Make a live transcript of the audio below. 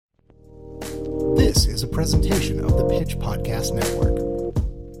This is a presentation of the Pitch Podcast Network.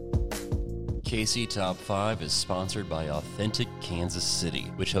 KC Top 5 is sponsored by Authentic Kansas City,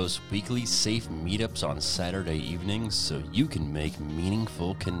 which hosts weekly safe meetups on Saturday evenings so you can make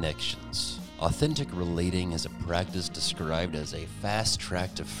meaningful connections. Authentic relating is a practice described as a fast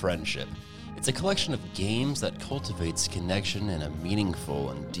track to friendship. It's a collection of games that cultivates connection in a meaningful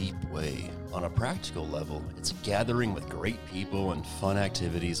and deep way. On a practical level, it's gathering with great people and fun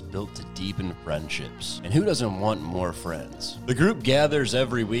activities built to deepen friendships. And who doesn't want more friends? The group gathers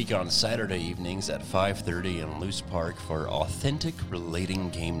every week on Saturday evenings at 5:30 in Luce Park for Authentic Relating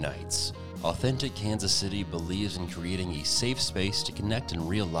Game Nights. Authentic Kansas City believes in creating a safe space to connect in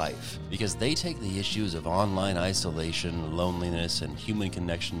real life because they take the issues of online isolation, loneliness, and human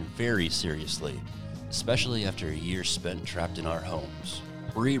connection very seriously, especially after a year spent trapped in our homes.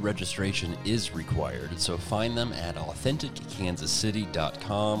 Pre-registration is required, so find them at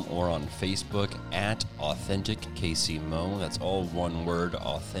AuthenticKansasCity.com or on Facebook at AuthenticKCMO. That's all one word,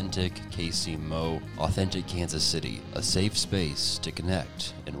 AuthenticKCMO. Authentic Kansas City, a safe space to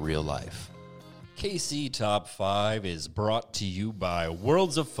connect in real life. KC Top 5 is brought to you by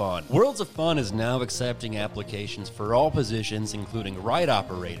Worlds of Fun. Worlds of Fun is now accepting applications for all positions, including ride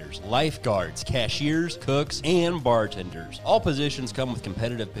operators, lifeguards, cashiers, cooks, and bartenders. All positions come with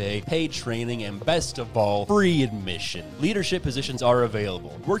competitive pay, paid training, and best of all, free admission. Leadership positions are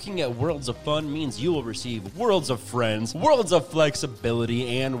available. Working at Worlds of Fun means you will receive worlds of friends, worlds of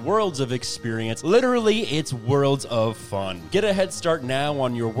flexibility, and worlds of experience. Literally, it's worlds of fun. Get a head start now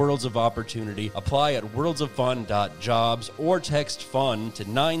on your worlds of opportunity. Apply at worldsoffun.jobs or text FUN to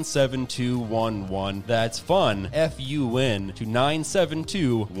 97211. That's FUN, F-U-N, to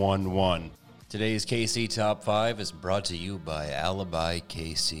 97211. Today's KC Top 5 is brought to you by Alibi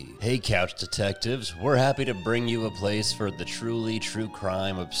KC. Hey couch detectives, we're happy to bring you a place for the truly true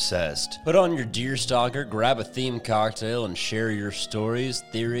crime obsessed. Put on your deerstalker, grab a themed cocktail, and share your stories,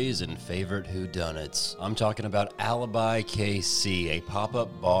 theories, and favorite whodunits. I'm talking about Alibi KC, a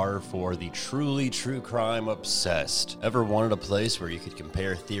pop-up bar for the truly true crime obsessed. Ever wanted a place where you could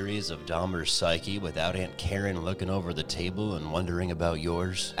compare theories of Dahmer's psyche without Aunt Karen looking over the table and wondering about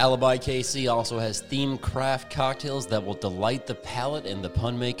yours? Alibi KC also has themed craft cocktails that will delight the palate and the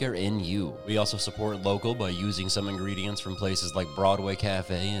pun maker in you. We also support local by using some ingredients from places like Broadway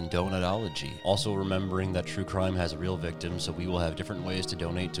Cafe and Donutology. Also remembering that true crime has real victims, so we will have different ways to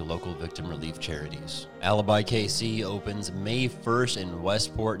donate to local victim relief charities. Alibi KC opens May 1st in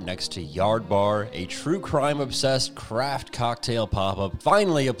Westport next to Yard Bar, a true crime obsessed craft cocktail pop-up.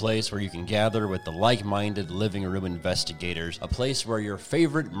 Finally, a place where you can gather with the like-minded living room investigators, a place where your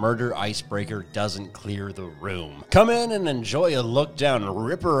favorite murder icebreaker doesn't clear the room. Come in and enjoy a look down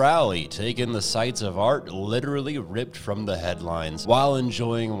Ripper Alley, take in the sights of art literally ripped from the headlines, while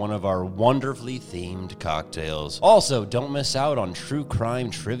enjoying one of our wonderfully themed cocktails. Also, don't miss out on true crime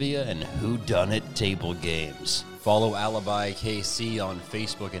trivia and whodunit table games. Follow Alibi KC on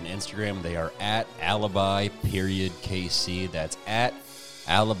Facebook and Instagram. They are at Alibi.KC. That's at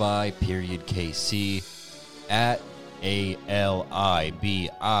Alibi.KC. At ALIBI.KC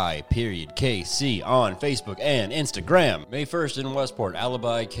on Facebook and Instagram. May 1st in Westport,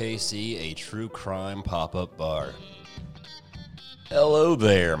 Alibi KC, a true crime pop-up bar. Hello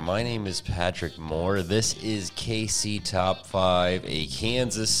there, my name is Patrick Moore. This is KC Top 5, a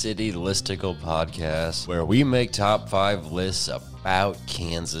Kansas City listicle podcast where we make top 5 lists about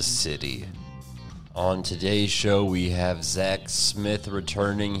Kansas City. On today's show, we have Zach Smith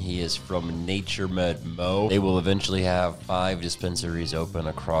returning. He is from Nature Med Mo. They will eventually have 5 dispensaries open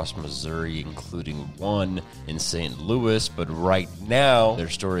across Missouri, including one in St. Louis, but right now, their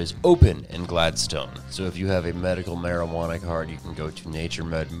store is open in Gladstone. So if you have a medical marijuana card, you can go to Nature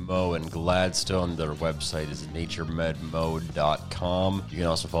Med Mo in Gladstone. Their website is naturemedmo.com. You can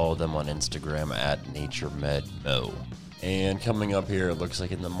also follow them on Instagram at naturemedmo. And coming up here, it looks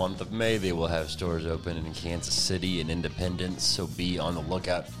like in the month of May, they will have stores open in Kansas City and Independence, so be on the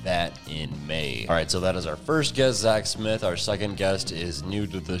lookout for that in May. All right, so that is our first guest, Zach Smith. Our second guest is new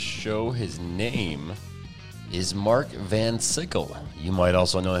to the show. His name is Mark Van Sickle. You might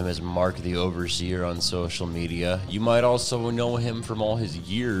also know him as Mark the Overseer on social media. You might also know him from all his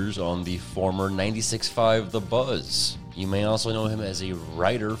years on the former 96.5 The Buzz. You may also know him as a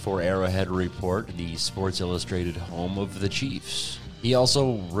writer for Arrowhead Report, the Sports Illustrated home of the Chiefs. He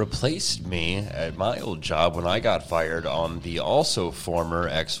also replaced me at my old job when I got fired on the also former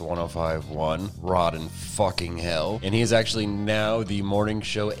X1051, Rotten Fucking Hell. And he is actually now the morning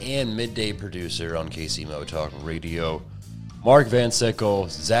show and midday producer on KCMO Talk Radio. Mark Van Sickle,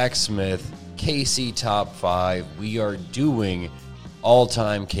 Zach Smith, KC Top 5. We are doing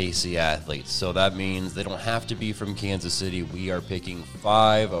all-time KC athletes. So that means they don't have to be from Kansas City. We are picking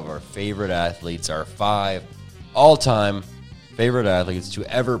 5 of our favorite athletes, our 5 all-time favorite athletes to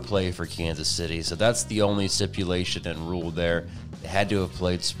ever play for Kansas City. So that's the only stipulation and rule there. They had to have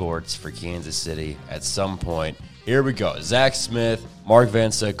played sports for Kansas City at some point. Here we go. Zach Smith, Mark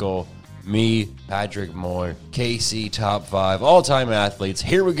Van Sickle, me, Patrick Moore, KC, top 5 all-time athletes.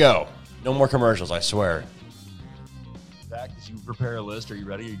 Here we go. No more commercials, I swear. Zach, did you prepare a list? Are you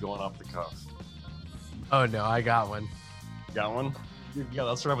ready? Are you going off the cuff? Oh, no, I got one. Got one? Yeah,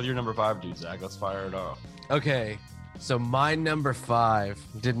 let's start with your number 5, dude, Zach. Let's fire it off. Okay, so my number 5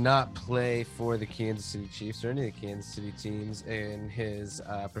 did not play for the Kansas City Chiefs or any of the Kansas City teams in his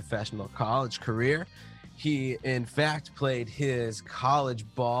professional college career. He, in fact, played his college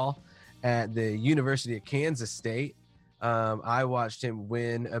ball at the University of Kansas State. I watched him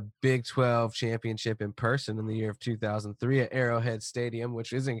win a Big 12 championship in person in the year of 2003 at Arrowhead Stadium,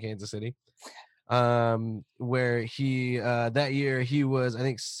 which is in Kansas City, where he that year he was, I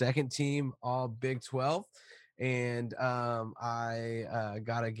think, second team all Big 12. And I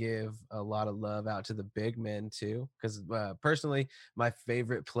gotta give a lot of love out to the big men too, because personally, my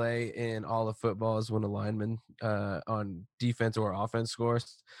favorite play in all of football is when a lineman on defense or offense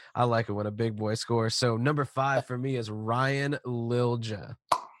scores. I like it when a big boy scores. So number 5 for me is Ryan Lilja.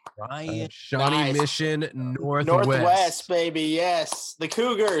 Ryan, Shawnee Nice. Mission Northwest. Northwest, baby. Yes. The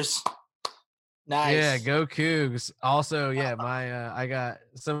Cougars. Nice. Yeah, go Cougs. Also, yeah, my I got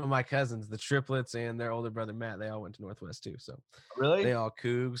some of my cousins, the triplets, and their older brother Matt. They all went to Northwest too, so really? they all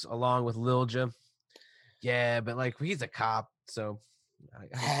Cougs along with Lilja. Yeah, but like he's a cop, so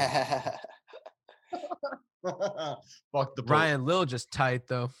Fuck the Ryan Lilja's tight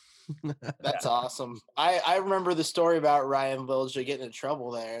though. That's awesome. I remember the story about Ryan Lilja getting in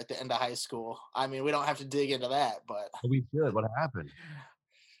trouble there at the end of high school. I mean, we don't have to dig into that, but We should. What happened?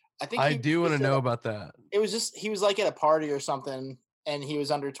 I think I he do want was to at know a- about that. It was just he was like at a party or something, and he was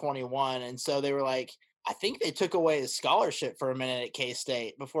under 21, and so they were like, I think they took away his scholarship for a minute at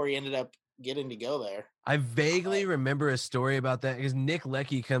K-State before he ended up getting to go there. I vaguely remember a story about that because Nick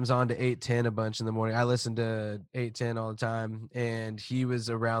Lecky comes on to 810 a bunch in the morning. I listen to 810 all the time, and he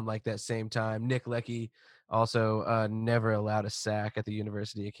was around like that same time. Nick Lecky also never allowed a sack at the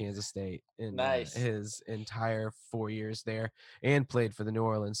University of Kansas State in Nice. his entire 4 years there, and played for the New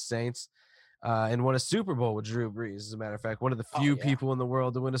Orleans Saints. And won a Super Bowl with Drew Brees. As a matter of fact, one of the few yeah. people in the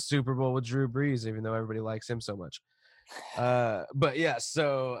world to win a Super Bowl with Drew Brees, even though everybody likes him so much. But yeah,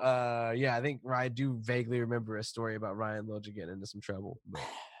 so yeah, I think I do vaguely remember a story about Ryan Lilja getting into some trouble. But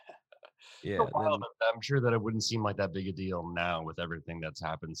yeah, I'm sure that it wouldn't seem like that big a deal now with everything that's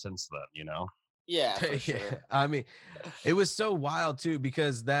happened since then, you know? Yeah, for sure. yeah, I mean, it was so wild too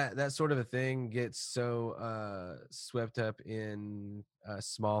because that sort of a thing gets so swept up in a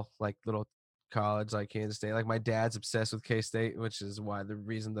small like little college like Kansas State. Like my dad's obsessed with K-State, which is why the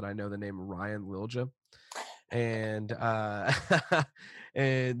reason that I know the name Ryan Lilja. And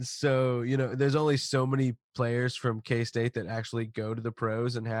and so there's only so many players from K-State that actually go to the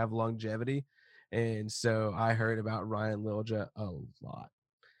pros and have longevity, and so I heard about Ryan Lilja a lot.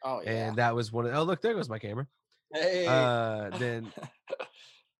 Oh yeah. And that was one of look, there goes my camera. Hey. Then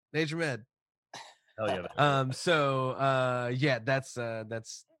Nature Med. Hell yeah. So yeah,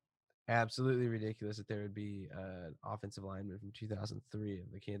 that's absolutely ridiculous that there would be an offensive lineman from 2003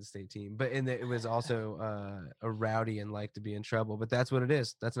 of the Kansas State team, but it was also a rowdy and like to be in trouble. But that's what it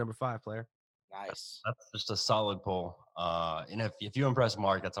is. That's number 5 player. Nice. That's just a solid pull. And if you impress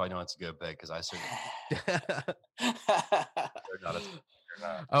Mark, that's how I know it's a good pick because I certainly they're not.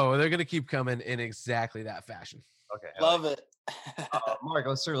 Oh, they're gonna keep coming in exactly that fashion. Okay, Love it. Mark,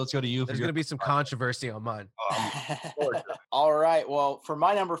 let's go to you. There's gonna be some controversy on mine. All right. Well, for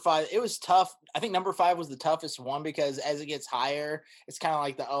my number 5, it was tough. I think number 5 was the toughest one because as it gets higher, it's kind of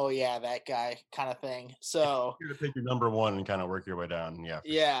like the oh yeah, that guy kind of thing. So you're gonna pick your number 1 and kind of work your way down. Yeah.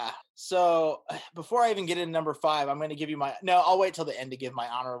 Yeah. So before I even get into number 5, I'm going to give you I'll wait till the end to give my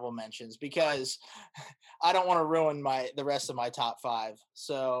honorable mentions because I don't want to ruin the rest of my top 5.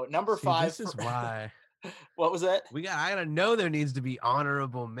 So number 5. This is why. What was that? I gotta know there needs to be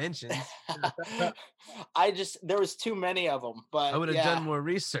honorable mentions. There was too many of them, but I would have done more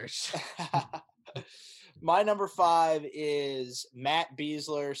research. My number 5 is Matt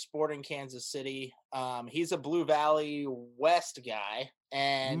Beasler, Sporting Kansas City. He's a Blue Valley West guy.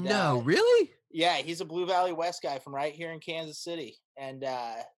 And no, really? Yeah, he's a Blue Valley West guy from right here in Kansas City. And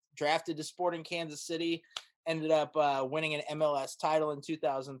drafted to Sporting Kansas City. Ended up winning an MLS title in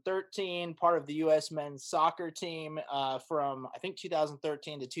 2013, part of the U.S. men's soccer team from, I think,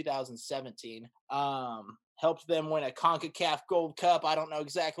 2013 to 2017. helped them win a CONCACAF Gold Cup. I don't know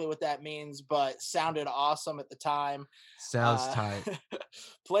exactly what that means, but sounded awesome at the time. Sounds tight.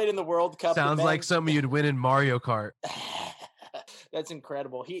 Played in the World Cup. Sounds like something you'd win in Mario Kart. That's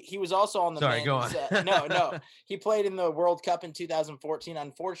incredible. He was also on the Sorry, men's, go on. no. He played in the World Cup in 2014.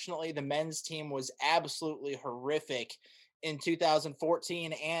 Unfortunately, the men's team was absolutely horrific in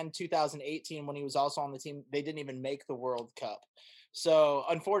 2014 and 2018 when he was also on the team. They didn't even make the World Cup. So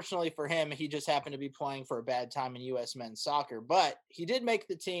unfortunately for him, he just happened to be playing for a bad time in U.S. men's soccer. But he did make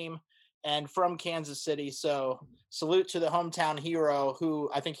the team and from Kansas City. So salute to the hometown hero, who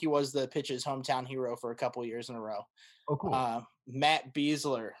I think he was the pitch's hometown hero for a couple years in a row. Oh, cool. Matt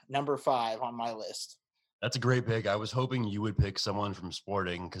Beasler, number 5 on my list. That's a great pick. I was hoping you would pick someone from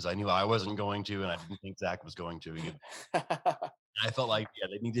Sporting because I knew I wasn't going to, and I didn't think Zach was going to. I felt like,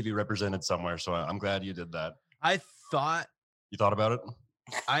 they need to be represented somewhere, so I'm glad you did that. You thought about it?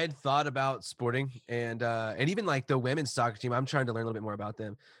 I had thought about Sporting and even like the women's soccer team. I'm trying to learn a little bit more about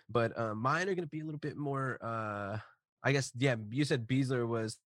them, but mine are going to be a little bit more. I guess you said Beasler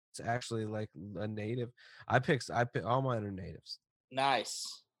was actually like a native. I picked all mine are natives.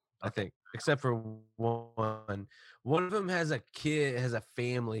 Nice. I think, except for one. One of them has a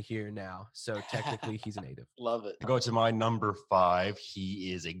family here now, so technically he's a native. Love it. To go to my number 5,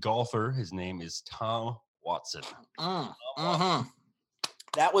 he is a golfer. His name is Tom Watson. That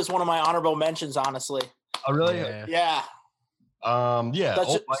was one of my honorable mentions, honestly. Oh, really? Yeah. Old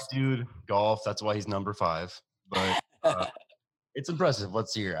white dude, golf. That's why he's number 5. But it's impressive.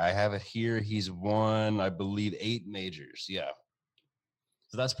 Let's see here. I have it here. He's won, I believe, 8 majors. Yeah.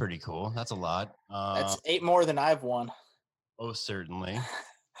 So that's pretty cool. That's a lot. That's 8 more than I've won. Oh, certainly.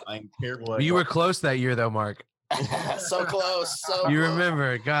 I'm terrible. You were close that year, though, Mark. So close. You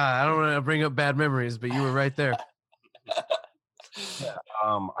remember. God, I don't want to bring up bad memories, but you were right there.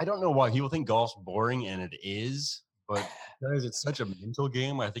 I don't know why people think golf's boring, and it is, but because it's such a mental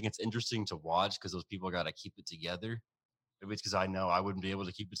game, I think it's interesting to watch because those people got to keep it together. Maybe it's because I know I wouldn't be able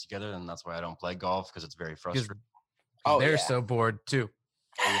to keep it together, and that's why I don't play golf because it's very frustrating. They're so bored too.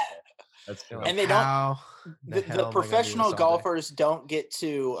 That's true. And they don't. The professional golfers don't get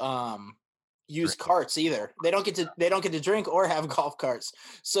to use carts either. They don't get to drink or have golf carts,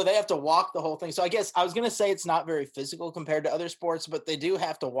 so they have to walk the whole thing. So I guess I was gonna say it's not very physical compared to other sports, but they do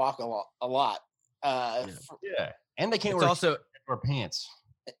have to walk a lot. And they can't wear pants.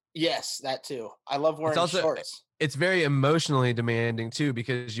 Yes, that too. I love wearing shorts. It's very emotionally demanding too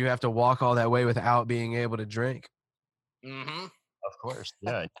because you have to walk all that way without being able to drink. Mm-hmm. Of course,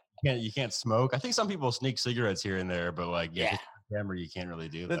 yeah. You can't smoke. I think some people sneak cigarettes here and there, but camera, you can't really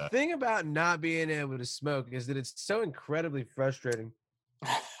do that. The thing about not being able to smoke is that it's so incredibly frustrating.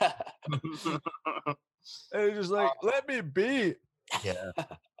 It's just like, let me be. Yeah,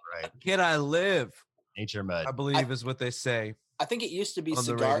 right. Can I live? Nature med, I believe is what they say. I think it used to be on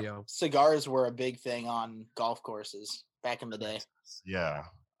the radio. Cigars were a big thing on golf courses back in the day. Yeah.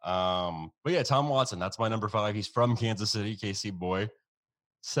 But yeah, Tom Watson, that's my number 5. He's from Kansas City, KC boy,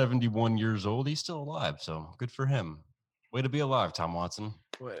 71 years old. He's still alive, so good for him. Way to be alive, Tom Watson.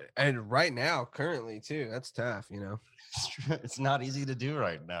 And right now, currently too, that's tough, It's not easy to do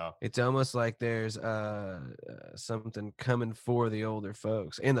right now. It's almost like there's something coming for the older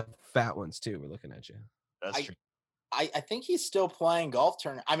folks and the fat ones too. We're looking at you. That's true. I think he's still playing golf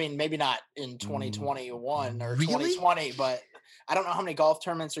tournament. I mean, maybe not in 2021 or 2020, but I don't know how many golf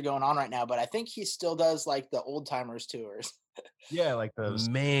tournaments are going on right now, but I think he still does like the old timers tours. Yeah, like those.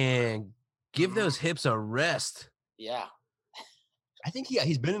 Man, give those hips a rest. Yeah. I think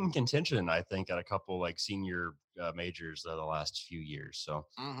he's been in contention, I think, at a couple like senior majors the last few years. So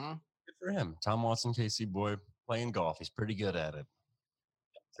good for him. Tom Watson, KC boy, playing golf. He's pretty good at it.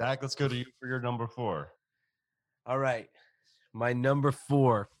 Zach, let's go to you for your number 4. All right. My number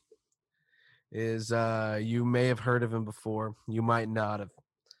 4 is you may have heard of him before. You might not have.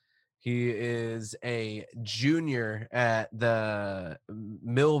 He is a junior at the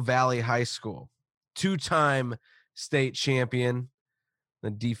Mill Valley High School, 2-time state champion,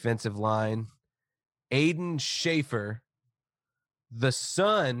 the defensive line, Aiden Schaefer, the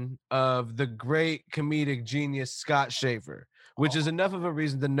son of the great comedic genius Scott Schaefer, which is enough of a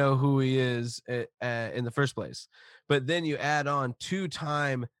reason to know who he is in the first place. But then you add on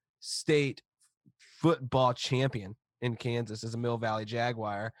 2-time state football champion in Kansas as a Mill Valley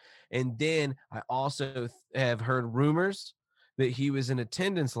Jaguar. And then I also have heard rumors that he was in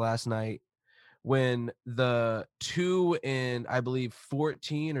attendance last night when the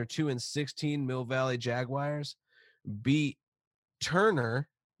 2-14 or 2-16 Mill Valley Jaguars beat Turner.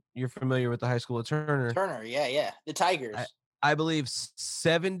 You're familiar with the high school of Turner. Turner, yeah. The Tigers. I believe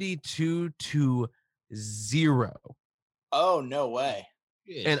 72-0. 0. Oh, no way.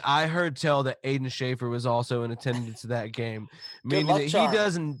 Good. And I heard tell that Aiden Schaefer was also in attendance to that game, meaning luck that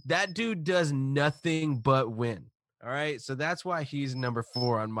charm. that dude does nothing but win. All right. So that's why he's number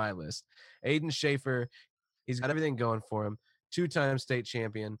 4 on my list. Aiden Schaefer, he's got everything going for him. 2-time state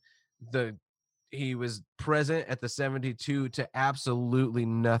champion. He was present at the 72 to absolutely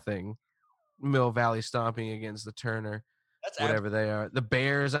nothing. Mill Valley stomping against the Turner, That's whatever they are, the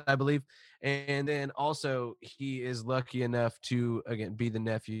Bears, I believe. And then also he is lucky enough to again be the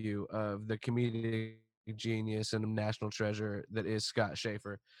nephew of the comedic genius and national treasure that is Scott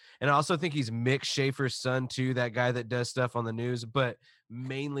Schaefer. And I also think he's Mick Schaefer's son too, that guy that does stuff on the news, but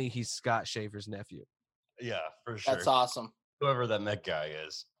mainly he's Scott Schaefer's nephew. Yeah, for sure. That's awesome. Whoever that Met guy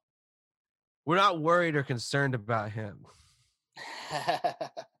is. We're not worried or concerned about him.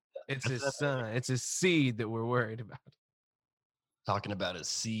 It's his son. It's his seed that we're worried about. Talking about his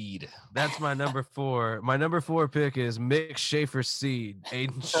seed. That's my number 4. My number 4 pick is Mick Schaefer's seed,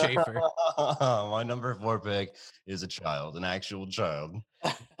 Aiden Schaefer. My number 4 pick is a child, an actual child.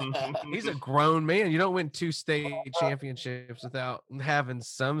 He's a grown man. You don't win 2 state championships without having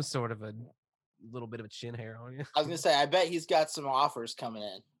some sort of a little bit of a chin hair on you. I was gonna say, I bet he's got some offers coming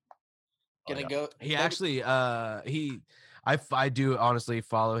in. Gonna go. He actually, I do honestly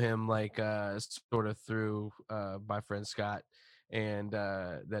follow him like sort of through my friend Scott, and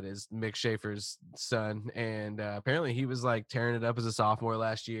that is Mick Schaefer's son. And apparently he was like tearing it up as a sophomore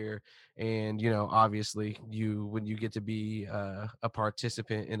last year. And obviously when you get to be a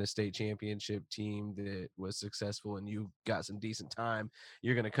participant in a state championship team that was successful and you got some decent time,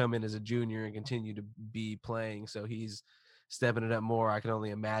 you're going to come in as a junior and continue to be playing. So he's stepping it up more. I can only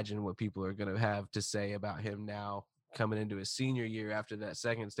imagine what people are going to have to say about him now coming into his senior year after that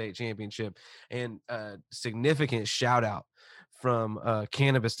second state championship. And a significant shout out from a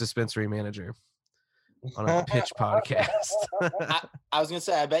cannabis dispensary manager on a pitch podcast. I was gonna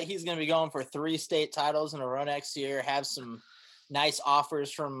say, I bet he's gonna be going for 3 state titles in a row next year. Have some nice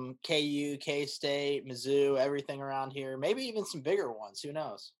offers from KU, K-State, Mizzou, everything around here. Maybe even some bigger ones. Who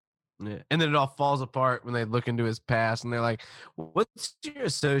knows? Yeah. And then it all falls apart when they look into his past and they're like, what's your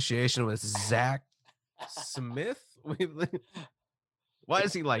association with Zach Smith? Why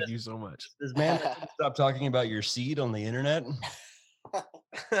does he like you so much? This man stop talking about your seed on the internet.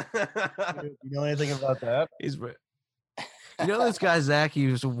 You know anything about that? This guy Zach, he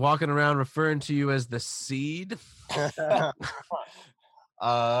was walking around referring to you as the seed. That's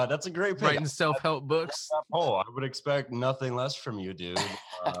a great pick. Writing self-help books. Oh, I would expect nothing less from you, dude.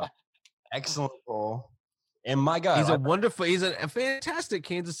 Excellent poll. And my God, he's a fantastic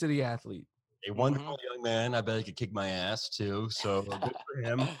Kansas City athlete. A wonderful young man. I bet he could kick my ass too. So good for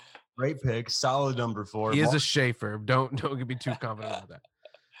him. Great pick. Solid number 4. He is a Schaefer. Don't be too confident about that.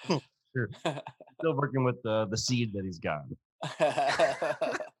 Sure. Still working with the seed that he's got.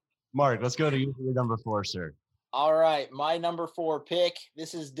 Mark, let's go to you for your number 4, sir. All right, my number 4 pick.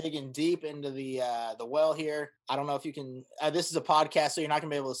 This is digging deep into the well here. I don't know if you can. This is a podcast, so you're not gonna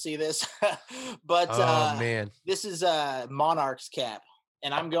be able to see this. But man, this is Monarchs cap.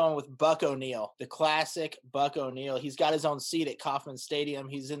 And I'm going with Buck O'Neil, the classic Buck O'Neil. He's got his own seat at Kauffman Stadium.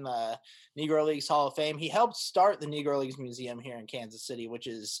 He's in the Negro Leagues Hall of Fame. He helped start the Negro Leagues Museum here in Kansas City, which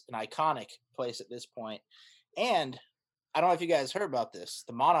is an iconic place at this point. And I don't know if you guys heard about this.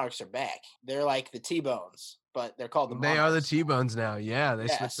 The Monarchs are back. They're like the T-Bones, but they're called the Monarchs. They are the T-Bones now. Yeah, they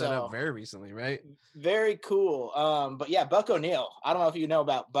switched that up very recently, right? Very cool. But yeah, Buck O'Neil. I don't know if you know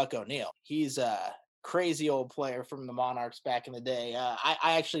about Buck O'Neil. He's crazy old player from the Monarchs back in the day. I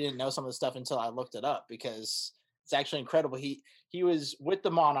actually didn't know some of the stuff until I looked it up because it's actually incredible. He was with the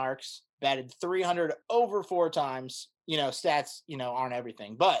Monarchs, batted 300 over 4 times. Stats, aren't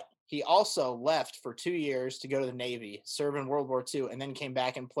everything, but he also left for 2 years to go to the Navy, serve in World War II, and then came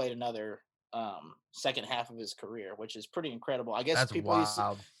back and played another second half of his career, which is pretty incredible. I guess that's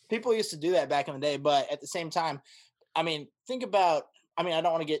people used to do that back in the day, but at the same time, think about, I don't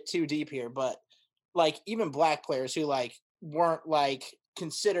want to get too deep here, but like even black players who like weren't like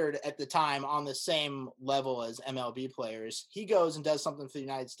considered at the time on the same level as MLB players, he goes and does something for the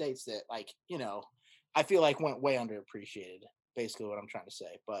United States that I feel like went way underappreciated, basically what I'm trying to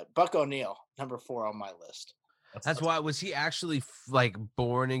say. But Buck O'Neil, number 4 on my list. That's why. Was he actually like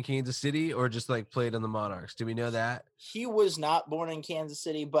born in Kansas City or just like played on the Monarchs? Do we know that? He was not born in Kansas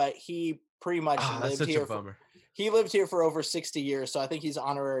City, but he pretty much lived here. He lived here for over 60 years, so I think he's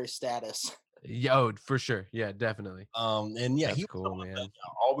honorary status. Yeah, for sure. Yeah, definitely. And yeah, he's cool, man.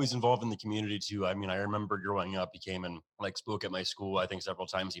 Always involved in the community too. I remember growing up, he came and like spoke at my school. I think several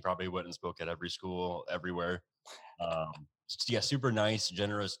times. He probably went and spoke at every school, everywhere. Yeah, super nice,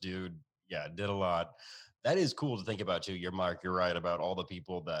 generous dude. Yeah, did a lot. That is cool to think about too. You're right about all the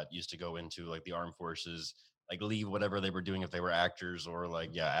people that used to go into like the armed forces, like leave whatever they were doing if they were actors or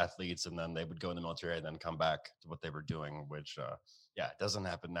like athletes, and then they would go in the military and then come back to what they were doing, which it doesn't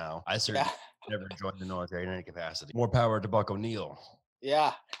happen now. I certainly never joined the military in any capacity. More power to Buck O'Neill.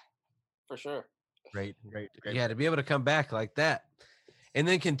 Yeah, for sure. Great. Yeah, to be able to come back like that and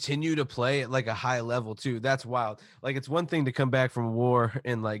then continue to play at like a high level too. That's wild. Like it's one thing to come back from war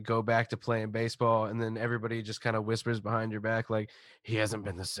and like go back to playing baseball, and then everybody just kind of whispers behind your back like he hasn't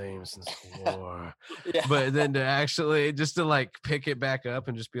been the same since war. Yeah. But then to actually just to like pick it back up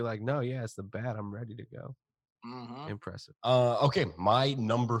and just be like, no, yeah, it's the bat. I'm ready to go. Impressive. Okay, my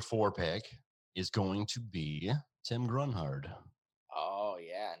number 4 pick is going to be Tim Grunhard. Oh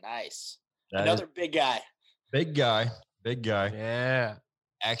yeah, nice. That Another big guy. Big guy. Yeah.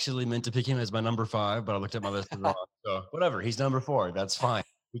 Actually meant to pick him as my number 5, but I looked at my list wrong. So whatever, he's number 4. That's fine.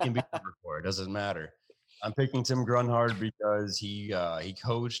 He can be number 4. It doesn't matter. I'm picking Tim Grunhard because he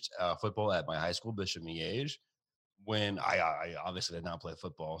coached football at my high school, Bishop Miege. When I obviously did not play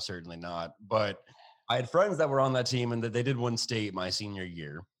football, certainly not. But I had friends that were on that team, and that they did win state my senior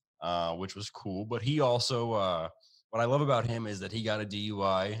year, which was cool. But he also, what I love about him is that he got a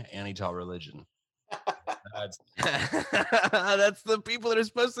DUI and he taught religion. That's the people that are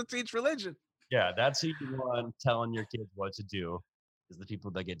supposed to teach religion. Yeah, that's who you want telling your kids what to do, is the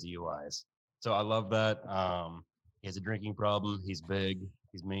people that get DUIs. So I love that. He has a drinking problem. He's big.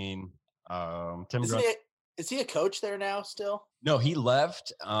 He's mean. Tim Is he a coach there now still? No, he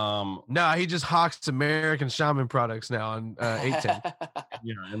left. No, he just hawks American Shaman products now on 810.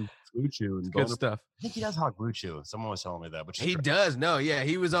 And Blue Chew and good stuff. I think he does hawk Blue Chew. Someone was telling me that, but he does. No, yeah,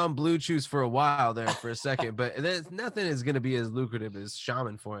 he was on Blue Chews for a while there for a second, but nothing is going to be as lucrative as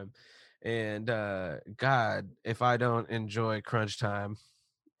Shaman for him. And God, if I don't enjoy Crunch Time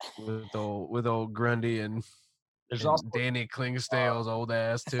with old Grundy and there's and also Danny Klingstale's old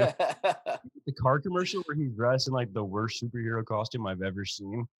ass too. The car commercial where he's dressed in like the worst superhero costume I've ever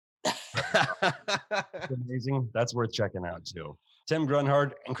seen. It's amazing. That's worth checking out too. Tim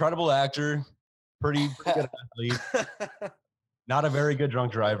Grunhard, incredible actor, pretty good athlete. Not a very good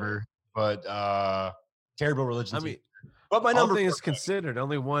drunk driver, but terrible religion. I mean, but my number all things considered,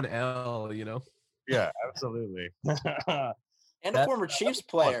 only one L, Yeah, absolutely. And a former Chiefs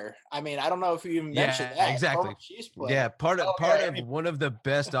player. I mean, I don't know if you even mentioned that. Exactly. Former Chiefs player. Yeah, part of one of the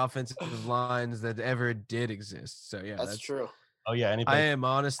best offensive lines that ever did exist. So yeah, that's true. Oh yeah, I am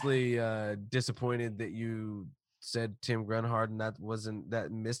honestly disappointed that you said Tim Grunhard and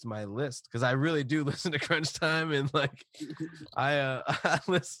that missed my list, because I really do listen to Crunch Time, and like I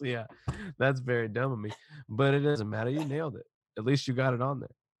listen. Yeah, that's very dumb of me, but it doesn't matter. You nailed it. At least you got it on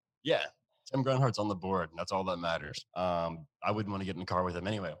there. Yeah. Tim Grunhard's on the board, and that's all that matters. I wouldn't want to get in the car with him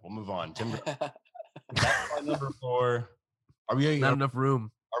anyway. We'll move on. Tim Grunhard. That's my number 4. Are we not enough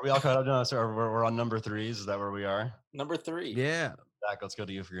room? Are we all caught up? No, sir. We're on number 3s. Is that where we are? Number 3. Yeah. Zach, let's go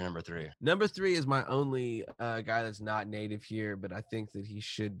to you for your number 3. Number 3 is my only guy that's not native here, but I think that he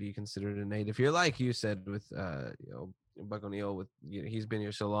should be considered a native here, like you said with Buck O'Neill. With he's been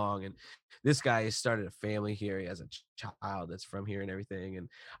here so long, and this guy has started a family here. He has a child that's from here and everything, and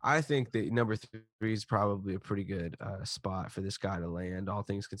I think that number 3 is probably a pretty good spot for this guy to land, all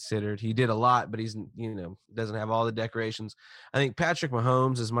things considered. He did a lot, but he's doesn't have all the decorations. I think Patrick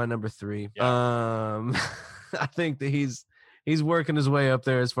Mahomes is my number 3. Yeah. I think that he's working his way up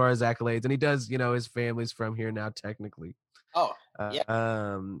there as far as accolades, and he does, his family's from here now, technically. Oh,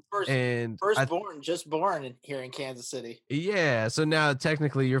 yeah. Just born here in Kansas City. Yeah. So now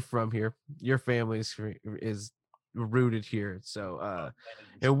technically you're from here. Your family is rooted here. So,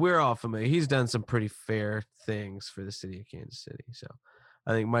 and we're all familiar. He's done some pretty fair things for the city of Kansas City. So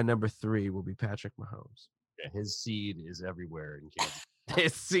I think my number 3 will be Patrick Mahomes. Yeah, his seed is everywhere in Kansas.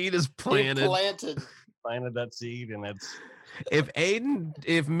 His seed is planted. Planted that seed, and it's if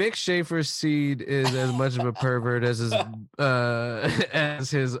Mick Schaefer's seed is as much of a pervert as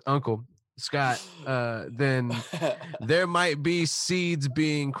his uncle Scott, then there might be seeds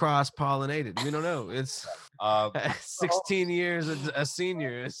being cross-pollinated. We don't know. It's 16 years a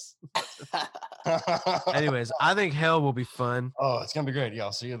senior. Anyways, I think hell will be fun. Oh, it's gonna be great. Yeah,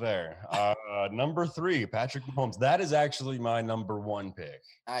 I'll see you there. Number 3, Patrick Mahomes. That is actually my number 1 pick.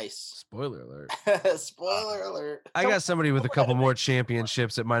 Nice. Spoiler alert. Spoiler alert. I got somebody with a couple more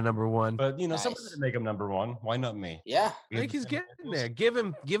championships at my number 1. But somebody to make him number 1. Why not me? Yeah, I think he's getting there. Give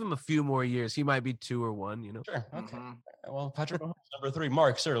him a few more years. He might be 2 or 1. Sure. Okay. Well, Patrick Mahomes, number 3.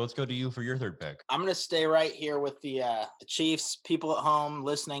 Mark, sir, let's go to you for your 3rd pick. I'm gonna stay right here with the Chiefs. People at home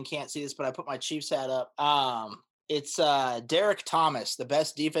listening can't see this, but I put my Chiefs hat up. It's Derek Thomas, the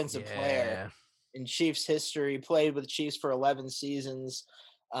best defensive player in Chiefs history. Played with the Chiefs for 11 seasons.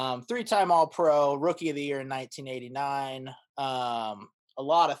 3-time All-Pro, Rookie of the Year in 1989. A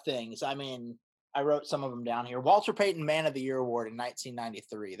lot of things. I mean, I wrote some of them down here. Walter Payton Man of the Year award in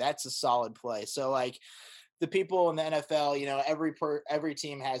 1993. That's a solid play. So like the people in the NFL, you know, every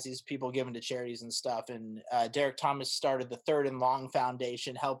team has these people given to charities and stuff. And Derek Thomas started the Third and Long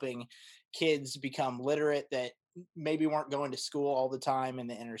Foundation, helping kids become literate that maybe weren't going to school all the time in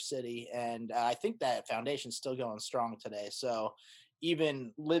the inner city. And I think that foundation's still going strong today. So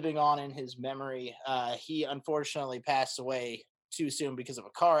even living on in his memory, he unfortunately passed away too soon because of a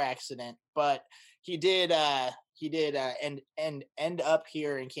car accident, but he did end up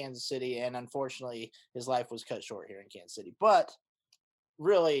here in Kansas City, and unfortunately his life was cut short here in Kansas City. But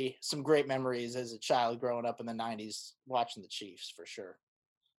really some great memories as a child growing up in the 90s watching the Chiefs for sure.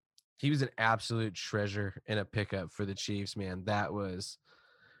 He was an absolute treasure in a pickup for the Chiefs, man. That was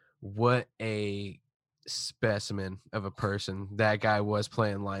what a specimen of a person that guy was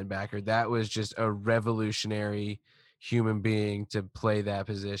playing linebacker. That was just a revolutionary human being to play that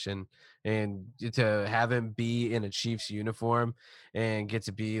position, and to have him be in a Chiefs uniform and get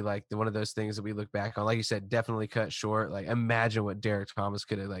to be like one of those things that we look back on, like you said, definitely cut short. Like imagine what Derek Thomas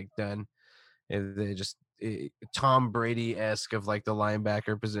could have like done. And they just Tom Brady-esque of like the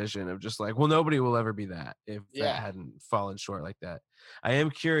linebacker position of just like, well, nobody will ever be that if that hadn't fallen short like that. I am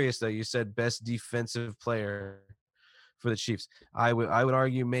curious though. You said best defensive player for the Chiefs. I would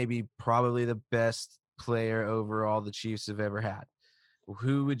argue maybe probably the best player overall the Chiefs have ever had.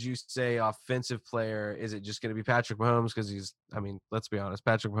 Who would you say offensive player? Is it just going to be Patrick Mahomes? Because let's be honest,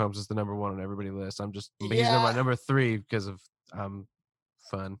 Patrick Mahomes is the number one on everybody's list. He's my number 3 because of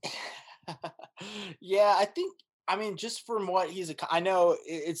fun. Yeah, just from what I know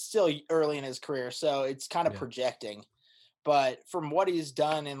it's still early in his career, so it's kind of projecting, but from what he's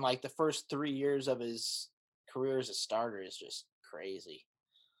done in like the first 3 years of his career as a starter is just crazy.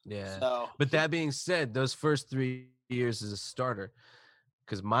 Yeah. So, but that being said, those first 3 years as a starter,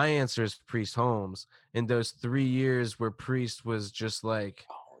 because my answer is Priest Holmes, in those 3 years where Priest was just like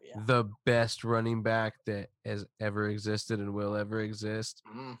the best running back that has ever existed and will ever exist.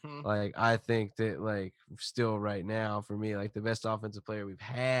 Mm-hmm. Like, I think that, like, still right now, for me, like, the best offensive player we've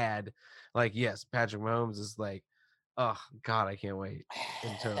had, like, yes, Patrick Mahomes is like, oh, God, I can't wait.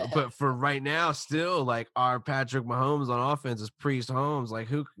 But for right now, still, like, our Patrick Mahomes on offense is Priest Holmes. Like,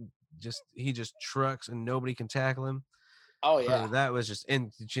 he just trucks and nobody can tackle him. Oh, yeah. That was just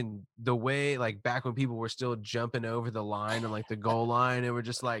in the way, like, back when people were still jumping over the line and, like, the goal line, and were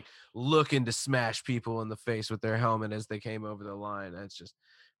just, like, looking to smash people in the face with their helmet as they came over the line. That's just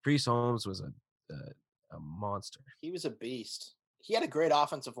 – Priest Holmes was a monster. He was a beast. He had a great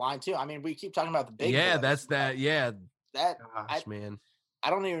offensive line, too. I mean, we keep talking about the big Yeah, boys, that's that – yeah. Gosh, man. I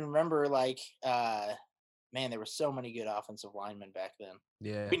don't even remember, like man, there were so many good offensive linemen back then.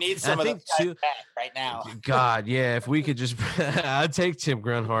 Yeah. We need some of those guys back right now. God, yeah. If we could just – I'd take Tim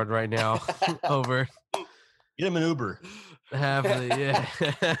Grunhard right now over – get him an Uber.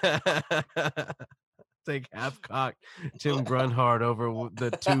 Take half-cocked Tim Grunhard over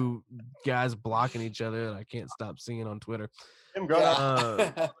the 2 guys blocking each other that I can't stop seeing on Twitter. Tim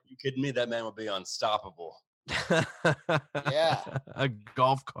Grunhard, are you kidding me? That man would be unstoppable. Yeah. A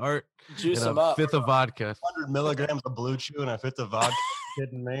golf cart. Juice him up. 5th of vodka. 100 milligrams of Blue Chew and a 5th of vodka. You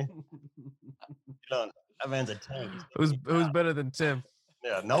kidding me? That man's a tank. Who's better than Tim?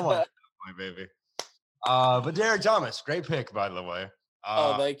 Yeah, no one. My baby. But Derek Thomas, great pick, by the way.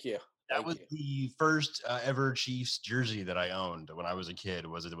 Thank you. That was the first ever Chiefs jersey that I owned when I was a kid. It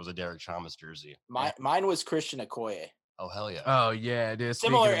was a Derek Thomas jersey. Mine was Christian Okoye. Oh, hell yeah. Oh, yeah, it is.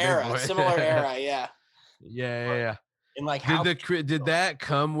 Similar era, yeah. Yeah. And like, did that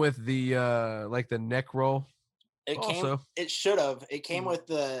come with the like the neck roll? It should have. It came with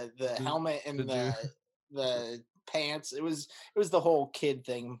the helmet and the pants. It was the whole kid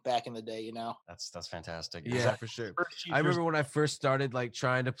thing back in the day, you know. That's fantastic. Yeah, for sure. I remember when I first started like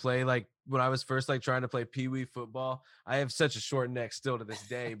trying to play, like when I was first like trying to play Pee-wee football. I have such a short neck still to this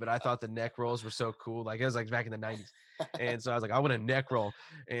day, but I thought the neck rolls were so cool. Like it was like back in the 90s. And so I was like, I want a neck roll.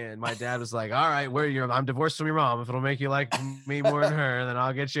 And my dad was like, all right, I'm divorced from your mom. If it'll make you like me more than her, then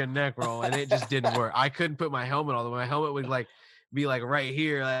I'll get you a neck roll. And it just didn't work. I couldn't put my helmet all the way. My helmet would like be like right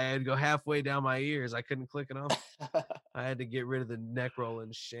here. I had to go halfway down my ears. I couldn't click it on. I had to get rid of the neck roll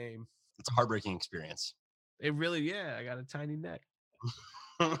in shame. It's a heartbreaking experience. It really, I got a tiny neck.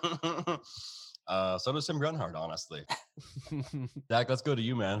 So does Tim Grunhard, honestly. Zach, let's go to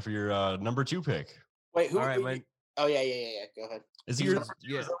you, man, for your number 2 pick. Wait, who? All right, Oh yeah. Go ahead. Is he your He's- number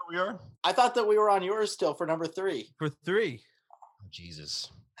 2? yeah. Is that what we are? I thought that we were on yours still for number 3. For 3. Oh, Jesus.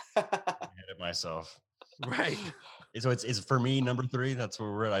 I'm ahead of myself. Right. So it's for me number 3. That's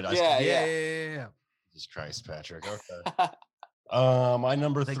where we're at. Yeah. Jesus Christ, Patrick. Okay. My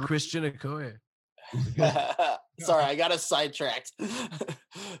number Like 3. Christian Okoye. Sorry, I got us sidetracked.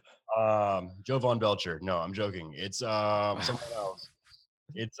 Jovan Belcher. No, I'm joking. It's someone else.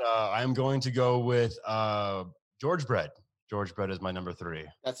 It's I'm going to go with George Brett. George Brett is my number 3.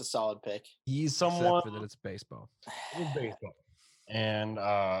 That's a solid pick. He's Except someone. for that it's baseball. It is baseball. And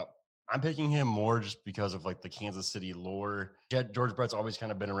I'm picking him more just because of like the Kansas City lore. George Brett's always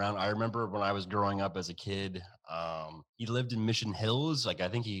kind of been around. I remember when I was growing up as a kid, he lived in Mission Hills. Like I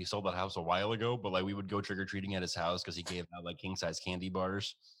think he sold that house a while ago, but like we would go trick-or-treating at his house because he gave out like king-size candy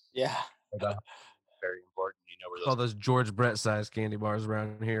bars. Yeah. Very important. You know where All those George Brett sized candy bars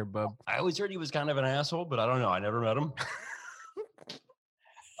around here, bub. I always heard he was kind of an asshole, but I don't know. I never met him.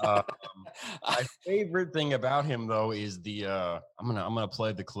 My favorite thing about him though is the I'm gonna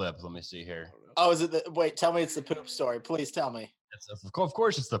play the clip. Let me see here. Oh, is it wait, tell me it's the poop story. Please tell me. Of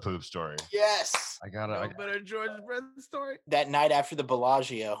course it's the poop story. Yes. I got it. Better George Brett story. That night after the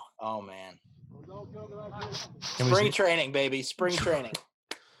Bellagio. Oh man. Spring training, baby. Spring training.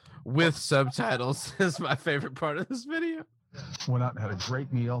 With subtitles is my favorite part of this video. Went out and had a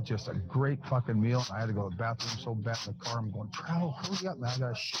great meal, just a great fucking meal. I had to go to the bathroom so bad in the car. I'm going, Trow, hurry up, man. I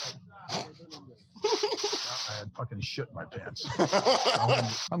got shit. I had fucking shit in my pants.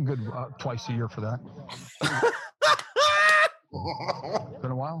 I'm good twice a year for that.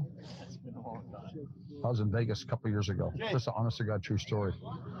 Been a while. I was in Vegas a couple of years ago. Just an honest to God true story.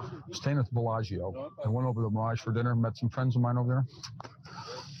 Staying at the Bellagio. I went over to the Mirage for dinner, met some friends of mine over there.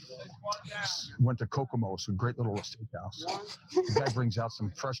 Went to Kokomo's, a great little steakhouse. The guy brings out some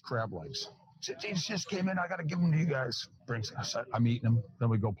fresh crab legs. These just came in. I got to give them to you guys. I'm eating them. Then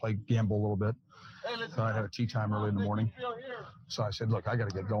we go play gamble a little bit. So I had a tea time early in the morning. So I said, look, I got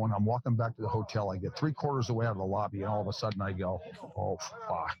to get going. I'm walking back to the hotel. I get 3/4 of the way out of the lobby, and all of a sudden I go, oh,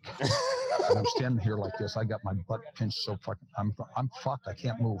 fuck. And I'm standing here like this. I got my butt pinched so fucking, I'm fucked. I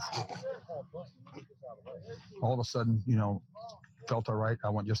can't move. All of a sudden, felt all right. I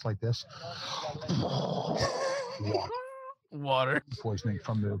went just like this. Water. Poisoning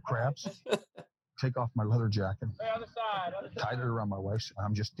from the crabs. Take off my leather jacket. Tied it around my waist.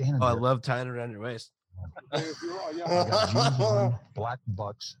 I'm just standing Oh, I there. love tying it around your waist. I got jeans on, black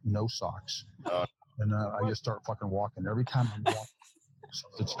bucks, no socks. And I just start fucking walking. Every time I'm walking,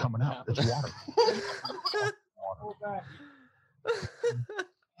 it's coming out. It's water.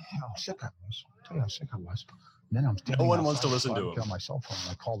 How sick I was. Tell you how sick I was. Then I'm No one wants to listen to him. On my cell phone.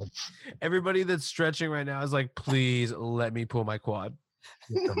 I called him. Everybody that's stretching right now is like, please let me pull my quad.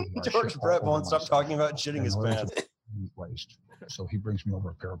 George Brett won't stop talking about shitting his pants. Waist. So he brings me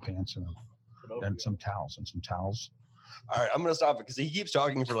over a pair of pants and some towels. All right, I'm gonna stop it because he keeps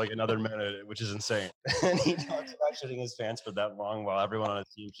talking for like another minute, which is insane. And he talks about shitting his pants for that long while everyone on his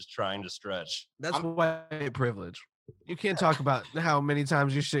team is just trying to stretch. That's white privilege. You can't talk about how many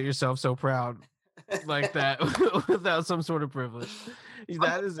times you shit yourself so proud like that without some sort of privilege.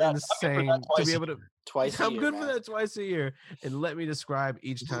 That is insane to be able to. Twice a I'm year, good man. for that twice a year. And let me describe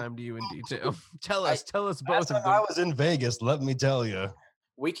each time to you in detail. Tell us both Last of time I them. was in Vegas, let me tell you.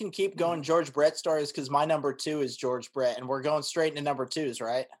 We can keep going George Brett stories because my number 2 is George Brett, and we're going straight into number 2s,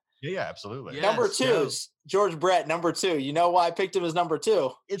 right? Yeah, absolutely. Yeah. Number Yes, 2s, George Brett, number 2. You know why I picked him as number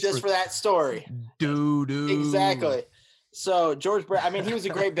 2? It's Just for that story. Doo. Exactly. So George Brett, I mean, he was a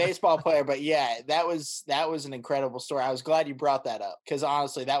great baseball player, but yeah, that was an incredible story. I was glad you brought that up because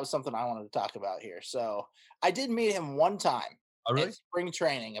honestly, that was something I wanted to talk about here. So I did meet him one time Oh, really? at spring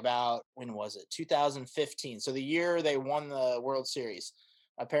training about, when was it? 2015. So the year they won the World Series.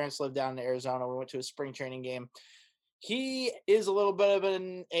 My parents lived down in Arizona. We went to a spring training game. He is a little bit of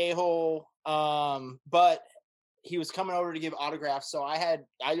an a-hole, but he was coming over to give autographs. So I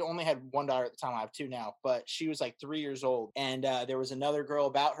only had one daughter at the time. I have 2 now, but she was like 3 years old. And there was another girl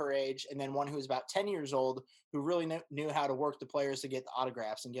about her age, and then one who was about 10 years old who really knew how to work the players to get the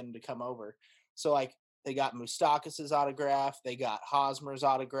autographs and get them to come over. So like they got Moustakas' autograph, they got Hosmer's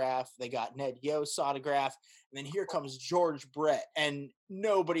autograph, they got Ned Yost's autograph, and then here comes George Brett, and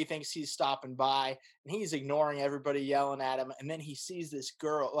nobody thinks he's stopping by, and he's ignoring everybody yelling at him, and then he sees this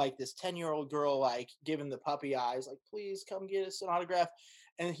girl, like this 10-year-old girl, like giving the puppy eyes, like, please come get us an autograph.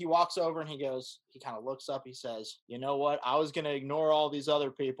 And he walks over and he kind of looks up, he says, you know what, I was going to ignore all these other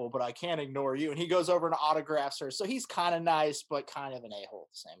people, but I can't ignore you. And he goes over and autographs her. So he's kind of nice, but kind of an a-hole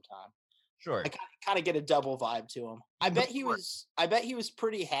at the same time. Sure. I kind of get a double vibe to him. I bet he was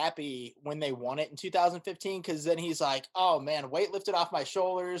pretty happy when they won it in 2015, because then he's like, oh man, weight lifted off my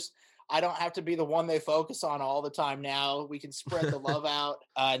shoulders. I don't have to be the one they focus on all the time now. We can spread the love out.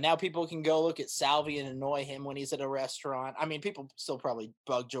 Now people can go look at Salvi and annoy him when he's at a restaurant. I mean, people still probably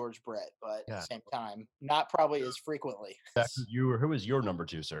bug George Brett, but at the same time, not probably as frequently. Who is your number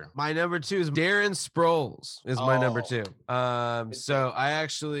 2, sir? My number 2 is Darren Sproles is my number 2. So I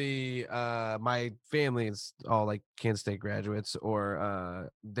actually, my family is all like Kansas State graduates, or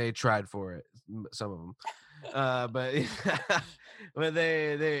they tried for it, some of them. But but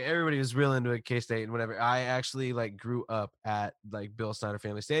they everybody was real into it, K-State and whatever. I actually like grew up at like Bill Snyder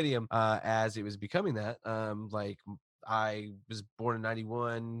Family Stadium as it was becoming that. Like I was born in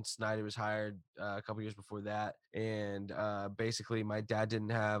 91. Snyder was hired a couple years before that. And basically my dad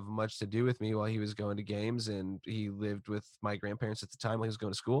didn't have much to do with me while he was going to games, and he lived with my grandparents at the time while he was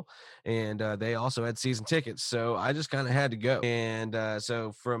going to school. And they also had season tickets. So I just kind of had to go. And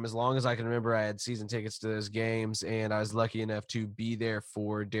so from as long as I can remember, I had season tickets to those games, and I was lucky enough to be there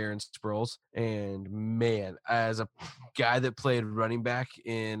for Darren Sproles. And man, as a guy that played running back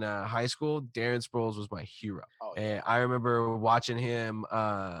in high school, Darren Sproles was my hero. And I remember watching him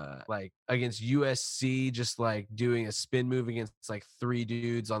like against USC, just like doing a spin move against like 3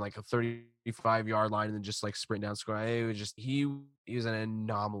 dudes on like a 35-yard line, and then just like sprint down score. It was just he was an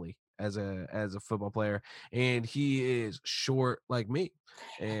anomaly as a football player, and he is short like me,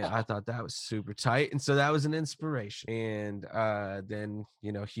 and I thought that was super tight, and so that was an inspiration. And then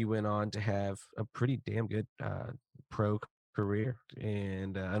he went on to have a pretty damn good pro career,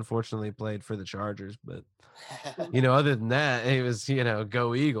 and unfortunately played for the Chargers, but other than that, it was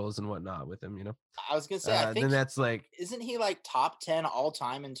go Eagles and whatnot with him. I was gonna say, I think then that's like, isn't he like top 10 all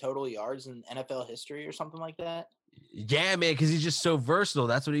time in total yards in NFL history or something like that? Yeah, man, because he's just so versatile.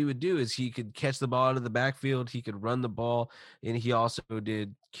 That's what he would do, is he could catch the ball out of the backfield, he could run the ball, and he also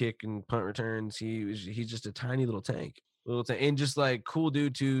did kick and punt returns. He's just a tiny little tank. And just like cool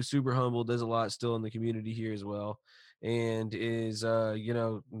dude too, super humble, does a lot still in the community here as well, and is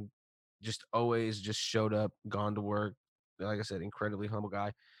just always just showed up, gone to work. Like I said, incredibly humble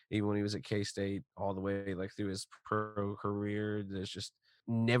guy. Even when he was at K-State, all the way like through his pro career, there's just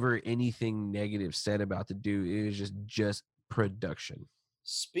never anything negative said about the dude. It was just production.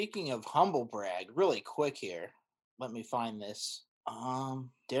 Speaking of humble brag, really quick here, let me find this. Darren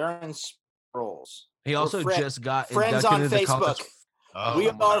Sproles. He also just got friends on Facebook. We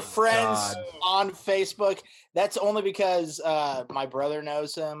are friends on Facebook. That's only because my brother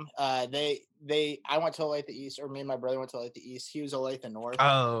knows him. I went to Olathe East, or me and my brother went to Olathe East. He was Olathe North.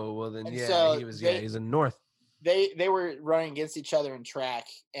 Oh, well then, so he's in North. They were running against each other in track,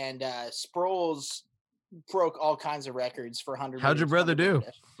 and Sproles broke all kinds of records for 100. How'd your brother do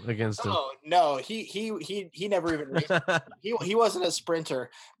against him? Oh no, he never even raced. he wasn't a sprinter,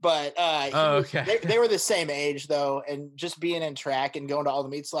 but they were the same age though, and just being in track and going to all the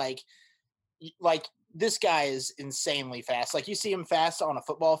meets, like this guy is insanely fast. Like you see him fast on a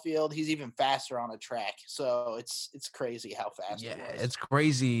football field, he's even faster on a track. So it's crazy how fast. Yeah, it's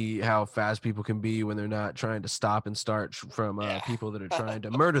crazy how fast people can be when they're not trying to stop and start from people that are trying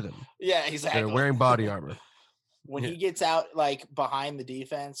to murder them. Yeah, exactly. They're wearing body armor. When he gets out like behind the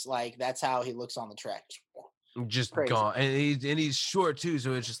defense, like that's how he looks on the track. Just crazy. Gone, and he's short too,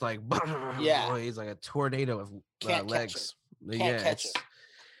 so it's just like he's like a tornado of legs. Can't catch it.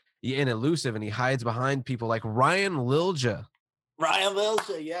 And elusive, and he hides behind people like Ryan Lilja.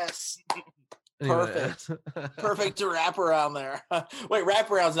 Yes. Perfect to wrap around there. Wait,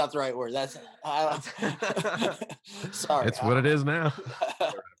 wrap around's not the right word. That's sorry. It's what it is now.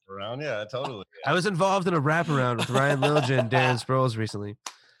 Around, yeah, totally. I was involved in a wraparound with Ryan Lilja and Darren Sproles recently.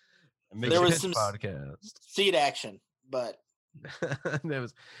 There was some seed action, but there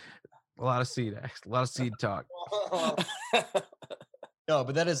was a lot of seed talk. No,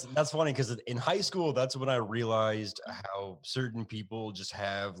 but that's funny, because in high school, that's when I realized how certain people just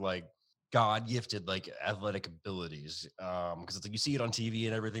have like God-gifted like athletic abilities. Because it's like you see it on TV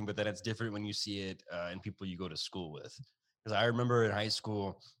and everything, but then it's different when you see it in people you go to school with. Because I remember in high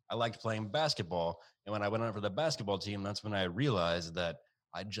school, I liked playing basketball, and when I went on for the basketball team, that's when I realized that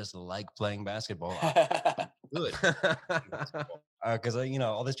I just like playing basketball. Good. Because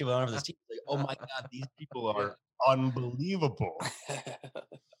all these people on for this team, like, oh my God, these people are unbelievable.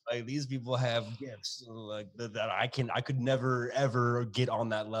 Like these people have gifts like that I could never ever get on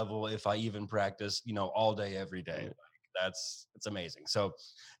that level if I even practice all day every day. it's amazing. So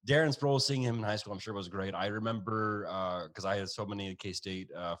Darren Sproles, seeing him in high school, I'm sure was great. I remember because I had so many K-State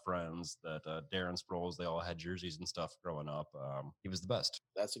friends that Darren Sproles, they all had jerseys and stuff growing up. He was the best.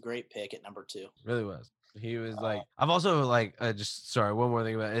 That's a great pick at number 2. Really was. He was like, I've also like, just sorry, one more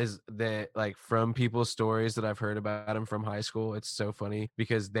thing about it is that like from people's stories that I've heard about him from high school, it's so funny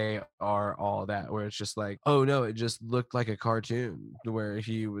because they are all that where it's just like, oh no, it just looked like a cartoon where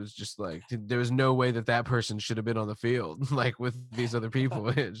he was just like, there was no way that person should have been on the field like with these other people.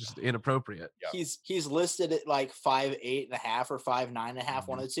 It's just inappropriate. Yeah. He's listed at like 5'8.5" or 5'9.5",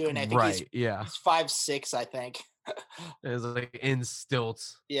 one of the two, and I think Right. Yeah. he's 5'6", I think. It's like in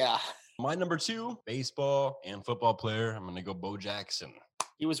stilts. Yeah. My number 2, baseball and football player. I'm gonna go Bo Jackson.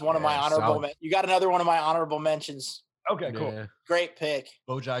 He was one of my Yeah, honorable. solid. You got another one of my honorable mentions. Okay, cool. Yeah. Great pick.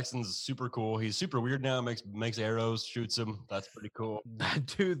 Bo Jackson's super cool. He's super weird now. Makes arrows, shoots them. That's pretty cool.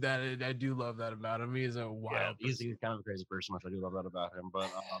 Dude, I do love that about him. He's a wild. He's kind of a crazy person, which I do love that about him.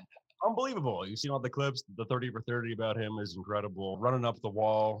 But unbelievable. You've seen all the clips. The 30 for 30 about him is incredible. Running up the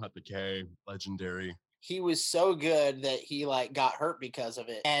wall at the K, legendary. He was so good that he like got hurt because of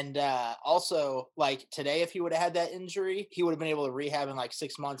it. And also like today, if he would have had that injury, he would have been able to rehab in like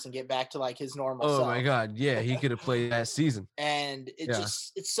 6 months and get back to like his normal Oh self. my God. Yeah. He could have played that season. And Yeah.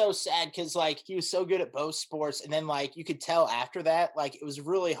 it's so sad because like he was so good at both sports. And then like you could tell after that, like it was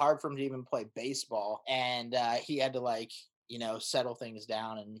really hard for him to even play baseball. And he had to like, settle things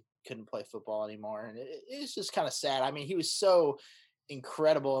down and couldn't play football anymore. And it's just kind of sad. I mean, he was so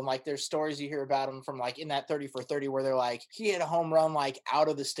incredible, and like there's stories you hear about him from like in that 30 for 30 where they're like he hit a home run like out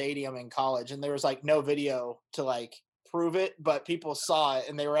of the stadium in college, and there was like no video to like prove it, but people saw it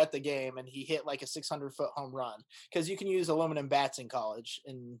and they were at the game, and he hit like a 600-foot home run because you can use aluminum bats in college,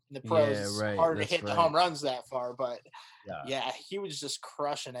 and the pros Yeah, it's right, harder to that's hit the right. home runs that far. But Yeah. he was just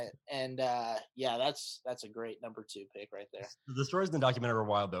crushing it. And that's a great number 2 pick right there. The stories in the documentary were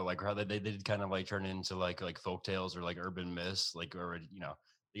wild though, like how they did kind of like turn into like folk tales or like urban myths, like, or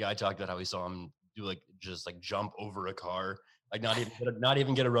the guy talked about how he saw him do like just like jump over a car, like not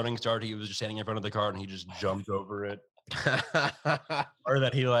even get a running start. He was just standing in front of the car and he just jumped over it. Or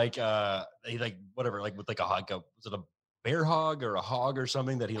that he whatever, like with like a hog, was it a bear hog or a hog or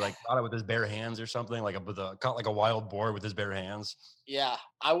something that he like caught it with his bare hands or something, like caught like a wild boar with his bare hands. Yeah,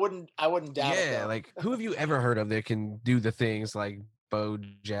 I wouldn't doubt it. Yeah. Though. Like, who have you ever heard of that can do the things like Bo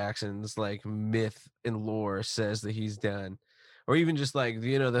Jackson's like myth and lore says that he's done? Or even just like,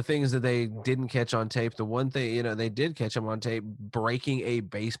 the things that they didn't catch on tape. The one thing, they did catch him on tape breaking a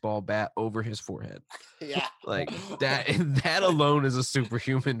baseball bat over his forehead. Yeah. Like that alone is a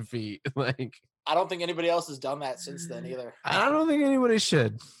superhuman feat. Like, I don't think anybody else has done that since then either. I don't think anybody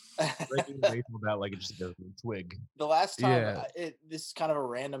should. Breaking a baseball bat like it's just a twig. The last time, Yeah. this is kind of a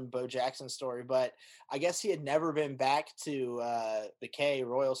random Bo Jackson story, but I guess he had never been back to the K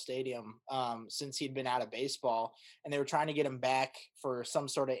Royal Stadium since he'd been out of baseball, and they were trying to get him back for some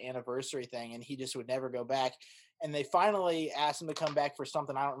sort of anniversary thing, and he just would never go back. And they finally asked him to come back for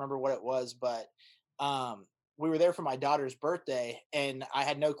something. I don't remember what it was, but we were there for my daughter's birthday, and I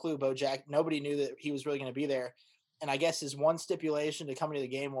had no clue nobody knew that he was really going to be there. And I guess his one stipulation to coming to the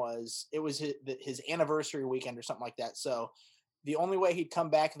game was it was his anniversary weekend or something like that. So the only way he'd come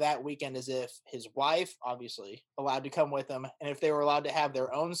back that weekend is if his wife, obviously, allowed to come with him, and if they were allowed to have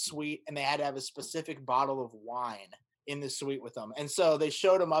their own suite, and they had to have a specific bottle of wine in the suite with them. And so they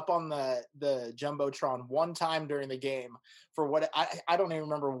showed him up on the Jumbotron one time during the game for what I don't even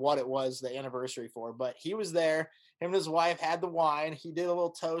remember what it was the anniversary for, but he was there. Him and his wife had the wine. He did a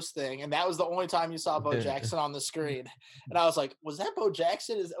little toast thing, and that was the only time you saw Bo Jackson on the screen. And I was like, "Was that Bo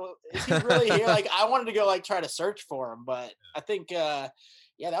Jackson? Is he really here?" Like, I wanted to go like try to search for him, but I think, that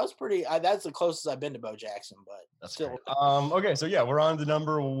was pretty. That's the closest I've been to Bo Jackson, but That's still. great. Okay, so we're on to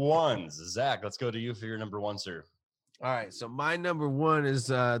number 1s. Zach, let's go to you for your number 1, sir. All right, so my number 1 is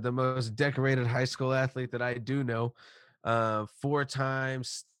the most decorated high school athlete that I do know, 4-time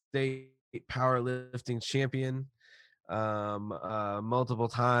state powerlifting champion, multiple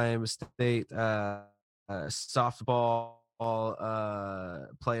time state softball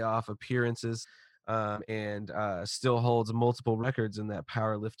playoff appearances, and still holds multiple records in that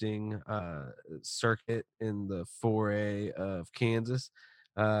powerlifting circuit in the 4A of Kansas.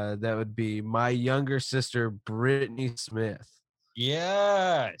 That would be my younger sister, Brittany Smith.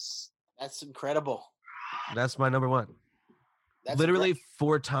 Yes. That's incredible. That's my number 1. That's Literally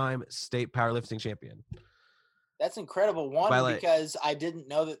 4-time state powerlifting champion. That's incredible. One, By, like- because I didn't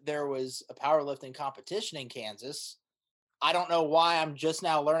know that there was a powerlifting competition in Kansas. I don't know why I'm just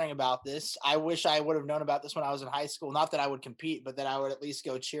now learning about this. I wish I would have known about this when I was in high school. Not that I would compete, but that I would at least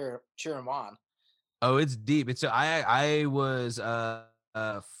go cheer him on. Oh, it's deep. It's I was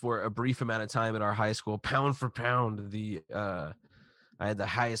for a brief amount of time at our high school, pound for pound, I had the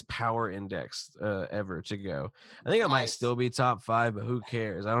highest power index ever to go. I think I might Nice. still be top 5, but who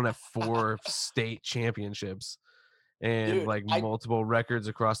cares? I don't have 4 state championships and Dude, like multiple records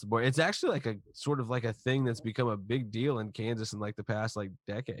across the board. It's actually like a sort of like a thing that's become a big deal in Kansas in like the past like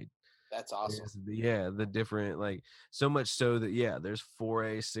decade. That's awesome. The different like so much so that there's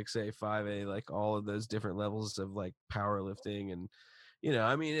 4A, 6A, 5A, like all of those different levels of like powerlifting. And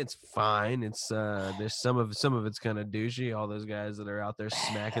I mean, it's fine. It's there's some of it's kind of douchey, all those guys that are out there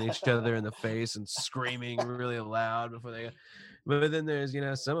smacking each other in the face and screaming really loud before they but then there's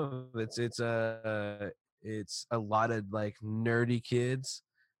some of it's a lot of like nerdy kids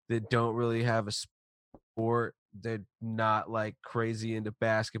that don't really have a sport. They're not like crazy into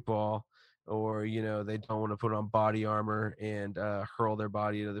basketball, or they don't want to put on body armor and hurl their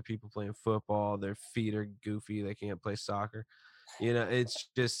body at other people playing football. Their feet are goofy, they can't play soccer. It's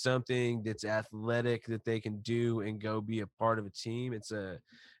just something that's athletic that they can do and go be a part of a team.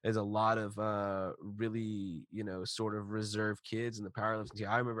 There's a lot of really sort of reserved kids in the powerlifting team.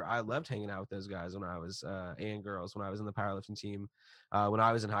 I remember I loved hanging out with those guys when I was and girls when I was in the powerlifting team when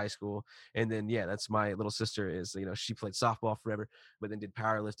I was in high school. And then that's my little sister is she played softball forever, but then did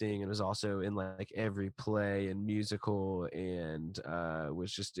powerlifting and was also in like every play and musical, and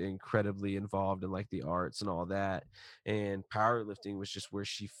was just incredibly involved in like the arts and all that. And powerlifting was just where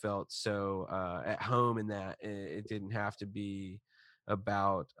she felt so at home in that. It didn't have to be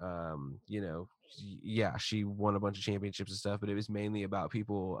about she won a bunch of championships and stuff, but it was mainly about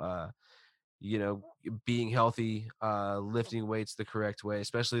people being healthy, lifting weights the correct way,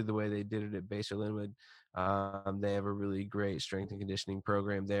 especially the way they did it at Baser Linwood. They have a really great strength and conditioning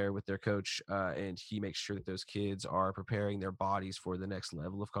program there with their coach, and he makes sure that those kids are preparing their bodies for the next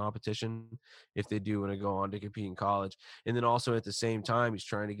level of competition if they do want to go on to compete in college. And then also at the same time, he's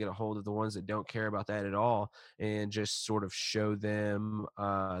trying to get a hold of the ones that don't care about that at all and just sort of show them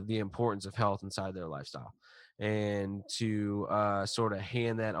the importance of health inside their lifestyle, and to sort of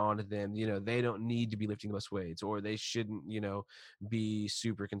hand that on to them. They don't need to be lifting the most weights, or they shouldn't be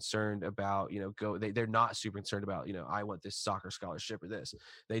super concerned about they're not super concerned about I want this soccer scholarship or this.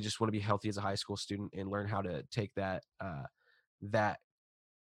 They just want to be healthy as a high school student and learn how to take that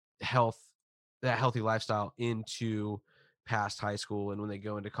health that healthy lifestyle into past high school and when they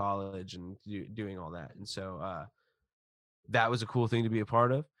go into college and doing all that. And so that was a cool thing to be a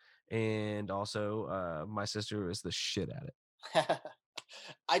part of. And also my sister was the shit at it.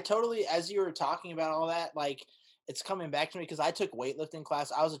 I totally, as you were talking about all that, like it's coming back to me because I took weightlifting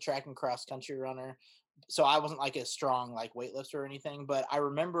class. I was a track and cross country runner, so I wasn't like a strong like weightlifter or anything. But I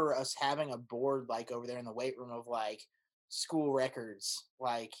remember us having a board like over there in the weight room of like school records,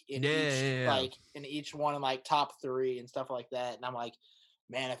 like in each one in like top 3 and stuff like that. And I'm like,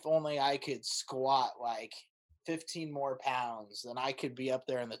 man, if only I could squat like 15 more pounds, then I could be up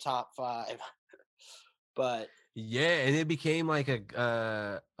there in the top 5. But and it became like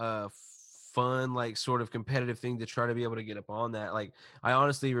a fun, like sort of competitive thing to try to be able to get up on that. Like I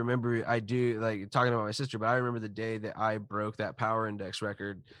honestly remember, I do like talking about my sister, but I remember the day that I broke that power index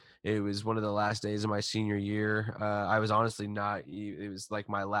record. It was one of the last days of my senior year. I was honestly not. It was like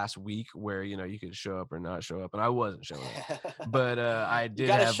my last week where you could show up or not show up, and I wasn't showing up. But I did. You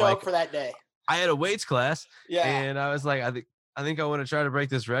gotta have show up for that day. I had a weights class, Yeah, and I was like, I think I want to try to break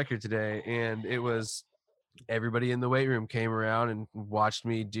this record today, and it was. Everybody in the weight room came around and watched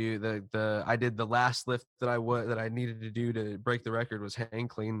me do I did the last lift that I needed to do to break the record was hang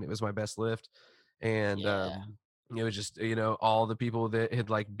clean. It was my best lift. And it was just all the people that had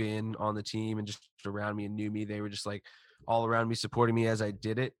like been on the team and just around me and knew me, they were just like all around me supporting me as I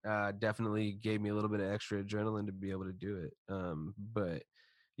did it. Definitely gave me a little bit of extra adrenaline to be able to do it. But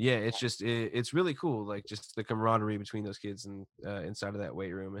yeah, it's just it's really cool, like just the camaraderie between those kids and inside of that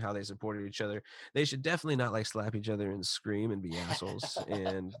weight room and how they supported each other. They should definitely not like slap each other and scream and be assholes,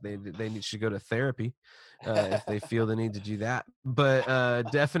 and they should go to therapy if they feel the need to do that.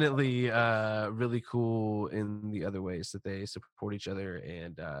 But definitely really cool in the other ways that they support each other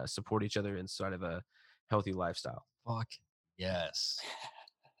and support each other inside of a healthy lifestyle. Fuck yes.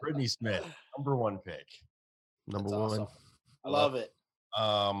 Brittany Smith, number 1 pick. Number That's 1. awesome. I love it.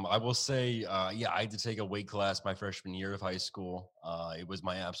 I will say, I had to take a weight class my freshman year of high school. It was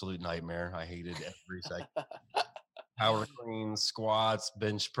my absolute nightmare. I hated every second. Power cleans, squats,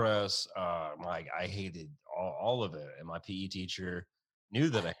 bench press. I hated all of it. And my PE teacher knew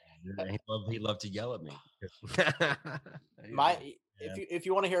that I hated it. And he loved to yell at me. If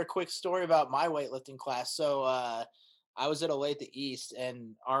you want to hear a quick story about my weightlifting class, so I was at Olathe East,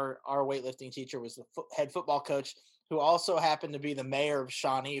 and our weightlifting teacher was the head football coach, who also happened to be the mayor of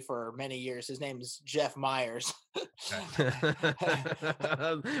Shawnee for many years. His name is Jeff Myers.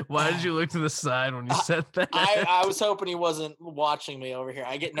 Why did you look to the side when you said that? I was hoping he wasn't watching me over here.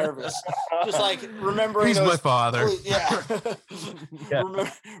 I get nervous, just like remembering He's those, my father. Yeah,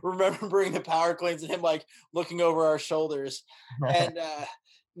 remembering the power cleans and him like looking over our shoulders. And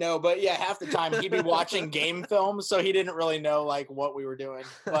no, but yeah, half the time he'd be watching game films, so he didn't really know like what we were doing.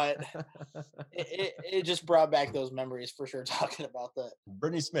 But it just brought back those memories for sure. Talking about that.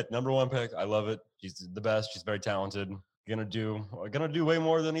 Brittany Smith, number 1 pick. I love it. She's the best. She's very talented. Gonna do way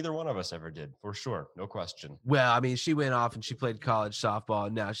more than either one of us ever did, for sure. No question. Well, I mean, she went off and she played college softball,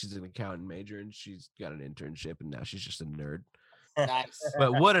 and now she's an accounting major, and she's got an internship, and now she's just a nerd. Nice.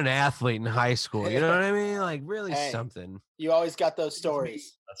 But what an athlete in high school. You know what I mean? Like, really something. You always got those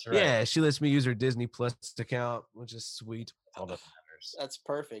stories. That's right. Yeah, she lets me use her Disney Plus account, which is sweet. All that matters. That's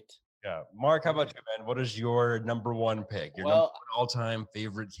perfect. Yeah. Mark, how about you, man? What is your number 1 pick? Your number 1 all-time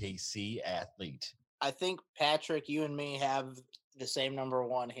favorite KC athlete? I think, Patrick, you and me have the same number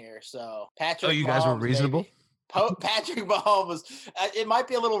 1 here. So Patrick. Oh, you guys were reasonable? Patrick Mahomes. It might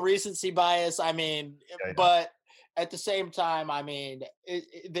be a little recency bias. I mean, but at the same time, I mean,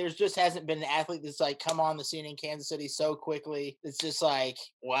 there's just hasn't been an athlete that's like come on the scene in Kansas City so quickly. It's just like,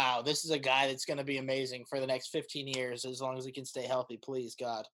 wow, this is a guy that's going to be amazing for the next 15 years as long as he can stay healthy, please,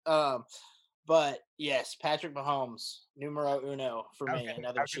 God. But yes, Patrick Mahomes, numero uno for me. How can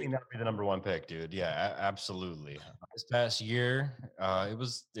he not be the number 1 pick, dude? Yeah, absolutely. This past year, it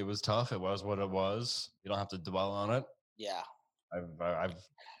was tough. It was what it was. You don't have to dwell on it. Yeah.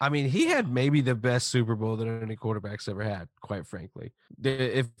 I mean, he had maybe the best Super Bowl that any quarterback's ever had, quite frankly.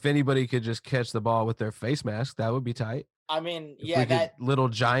 If anybody could just catch the ball with their face mask, that would be tight. I mean, that little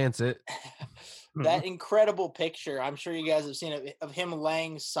Giants it. That incredible picture, I'm sure you guys have seen it, of him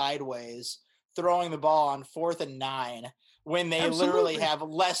laying sideways, throwing the ball on 4th and 9 when they literally have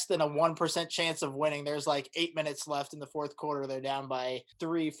less than a 1% chance of winning. There's like 8 minutes left in the 4th quarter. They're down by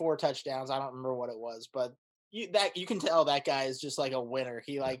 3-4 touchdowns. I don't remember what it was, but you can tell that guy is just like a winner.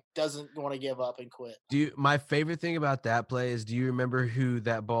 He like doesn't want to give up and quit. My favorite thing about that play is, do you remember who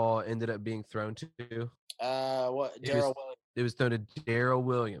that ball ended up being thrown to? Darrell Williams. It was thrown to Darrell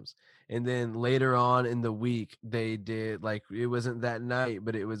Williams. And then later on in the week, they did, like, it wasn't that night,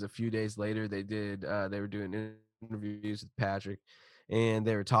 but it was a few days later. They were doing interviews with Patrick, and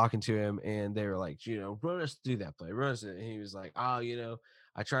they were talking to him, and they were like, run us through that play. Run us. And he was like,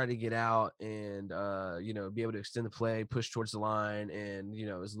 I tried to get out and, be able to extend the play, push towards the line. And,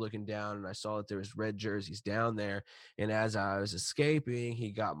 I was looking down and I saw that there was red jerseys down there. And as I was escaping,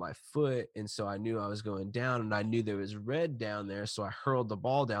 he got my foot. And so I knew I was going down, and I knew there was red down there. So I hurled the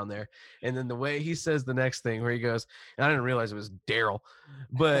ball down there. And then the way he says the next thing where he goes, and I didn't realize it was Darrell,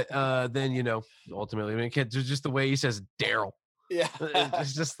 but then, ultimately, I mean, just the way he says Darrell. Yeah.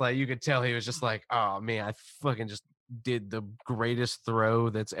 It's just like, you could tell he was just like, oh man, I fucking just did the greatest throw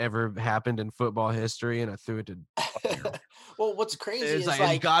that's ever happened in football history, and I threw it to Well, what's crazy is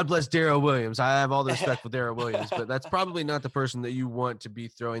like God bless Darrell Williams. I have all the respect for Darrell Williams, but that's probably not the person that you want to be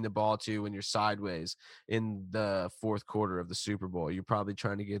throwing the ball to when you're sideways in the 4th quarter of the Super Bowl. You're probably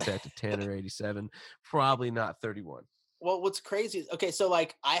trying to get that to 10 or 87, probably not 31. Well, what's crazy is, okay, so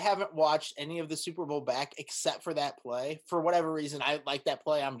like I haven't watched any of the Super Bowl back except for that play. For whatever reason, I like that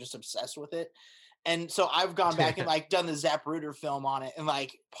play. I'm just obsessed with it. And so I've gone back and like done the Zapruder film on it and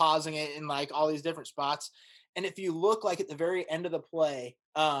like pausing it in like all these different spots. And if you look like at the very end of the play,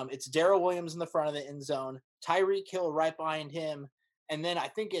 it's Darrell Williams in the front of the end zone, Tyreek Hill right behind him. And then I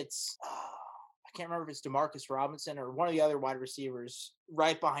think it's, I can't remember if it's Demarcus Robinson or one of the other wide receivers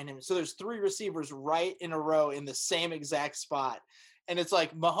right behind him. So there's 3 receivers right in a row in the same exact spot. And it's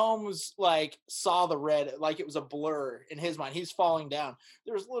like Mahomes like saw the red, like it was a blur in his mind. He's falling down.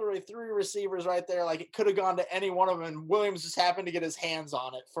 There's literally 3 receivers right there. Like it could have gone to any one of them. And Williams just happened to get his hands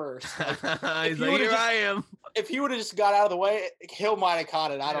on it first. Like, he's like, here I am. If he would have just got out of the way, Hill might have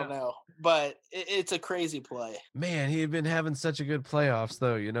caught it. I don't know. But it's a crazy play. Man, he had been having such a good playoffs,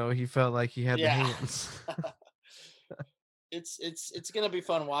 though. He felt like he had the hands. It's going to be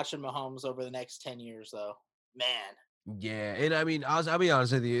fun watching Mahomes over the next 10 years, though. Man. Yeah, and I mean, I'll be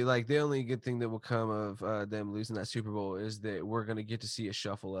honest with you. Like, the only good thing that will come of them losing that Super Bowl is that we're gonna get to see a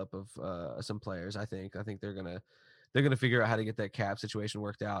shuffle up of some players. I think they're gonna they're going to figure out how to get that cap situation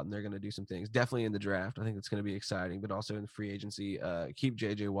worked out, and they're going to do some things. Definitely in the draft, I think it's going to be exciting, but also in the free agency. Keep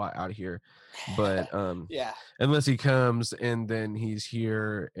JJ Watt out of here, but Yeah. unless he comes and then he's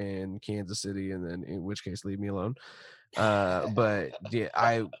here in Kansas City, and then in which case leave me alone. But yeah,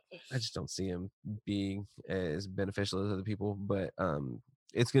 I just don't see him being as beneficial as other people. But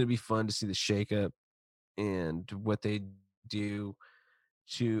it's going to be fun to see the shakeup and what they do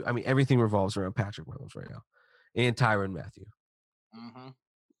to. I mean, everything revolves around Patrick Mahomes right now, and Tyrann Mathieu. Mm-hmm.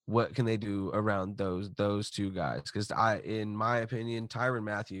 What can they do around those two guys? Because in my opinion, Tyrann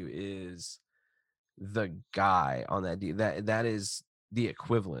Mathieu is the guy on that that is the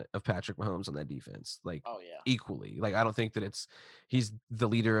equivalent of Patrick Mahomes on that defense, like Oh yeah. equally. Like I don't think that he's the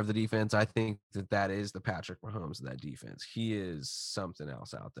leader of the defense. I think that is the Patrick Mahomes of that defense. He is something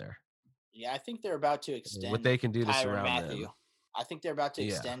else out there. Yeah, I think they're about to extend What they can do to Tyrann surround Mathieu. them. I think they're about to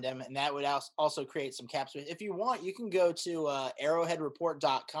Yeah. extend him, and that would also create some cap space. If you want, you can go to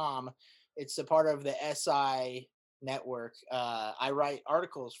arrowheadreport.com. It's a part of the SI network. I write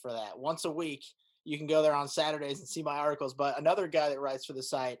articles for that once a week. You can go there on Saturdays and see my articles. But another guy that writes for the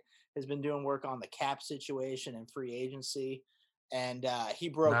site has been doing work on the cap situation and free agency, and he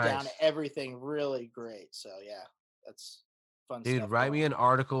broke down Nice. everything really great. So yeah, that's fun Dude, stuff. write going me an on.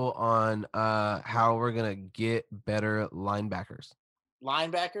 article on how we're gonna get better linebackers.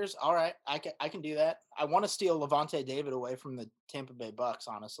 Linebackers, all right, I can do that. I want to steal Levante David away from the Tampa Bay Bucks,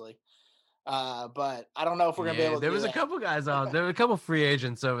 honestly, but I don't know if we're gonna be able to. There do was a that. couple guys on. There were a couple free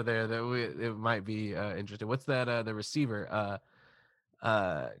agents over there that it might be interesting. What's that? The receiver,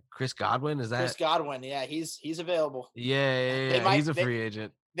 Chris Godwin. Is that Chris Godwin? Yeah, he's available. Yeah, They might- he's a they- free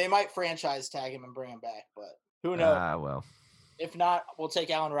agent. They might franchise tag him and bring him back, but who knows? Well, If not, we'll take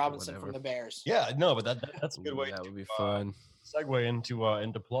Allen Robinson Whatever. from the Bears. Yeah, no, but that's a good way that to would be fun. segue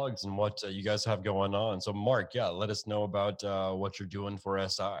into plugs and what you guys have going on. So, Mark, yeah, let us know about what you're doing for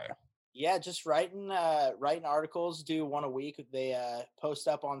SI. Yeah, just writing articles. Do one a week. They post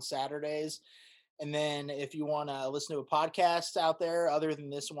up on Saturdays. And then if you want to listen to a podcast out there other than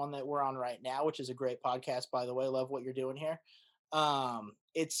this one that we're on right now, which is a great podcast, by the way, love what you're doing here.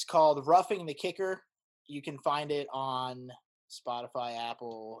 It's called Roughing the Kicker. You can find it on Spotify,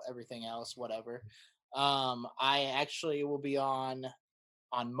 Apple, everything else, whatever. I actually will be on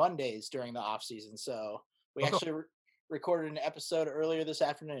Mondays during the off season. So we actually recorded an episode earlier this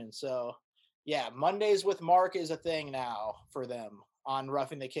afternoon. So yeah, Mondays with Mark is a thing now for them on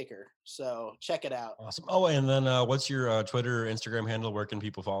Roughing the Kicker. So check it out. Awesome. Oh, and then what's your Twitter, Instagram handle? Where can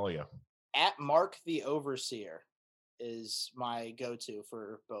people follow you? At Mark the Overseer is my go-to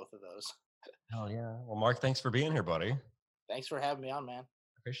for both of those. Hell yeah. Well, Mark, thanks for being here, buddy. Thanks for having me on, man.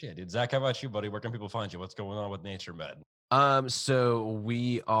 Appreciate it, dude. Zach, how about you, buddy? Where can people find you? What's going on with Nature Med? So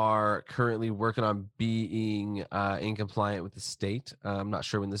we are currently working on being in compliant with the state. I'm not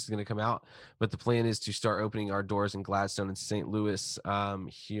sure when this is going to come out, but the plan is to start opening our doors in Gladstone and St. Louis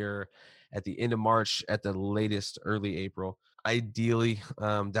here at the end of March, at the latest early April. Ideally,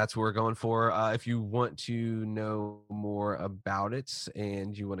 that's what we're going for. If you want to know more about it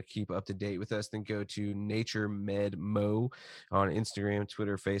and you want to keep up to date with us, then go to Nature Med Mo on Instagram,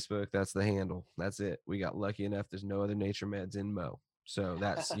 Twitter, Facebook. That's the handle. That's it. We got lucky enough. There's no other Nature Meds in Mo. So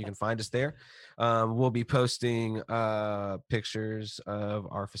you can find us there. We'll be posting pictures of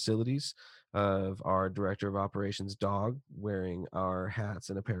our facilities, of our director of operations dog wearing our hats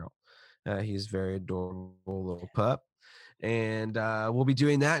and apparel. He's a very adorable little pup. And we'll be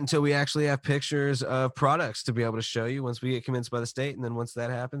doing that until we actually have pictures of products to be able to show you once we get commenced by the state. And then once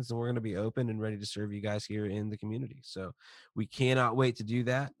that happens, then we're going to be open and ready to serve you guys here in the community. So we cannot wait to do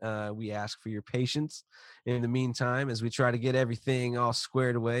that. We ask for your patience in the meantime as we try to get everything all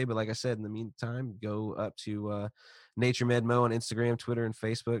squared away. But like I said, in the meantime, go up to Nature Med Mo on Instagram, Twitter, and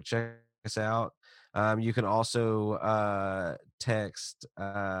Facebook. Check us out. You can also text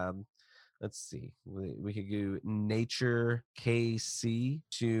let's see. We could go Nature KC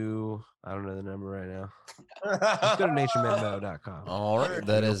to, I don't know the number right now. Let's go to naturemedmo.com. All right,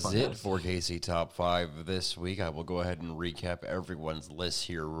 that You'll is find it us. for KC Top 5 this week. I will go ahead and recap everyone's list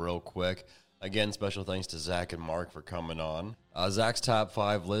here real quick. Again, special thanks to Zach and Mark for coming on. Zach's Top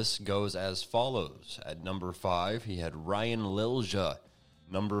 5 list goes as follows. At number 5, he had Ryan Lilja.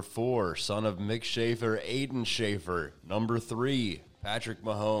 Number 4, son of Mick Schaefer, Aiden Schaefer. Number 3, Patrick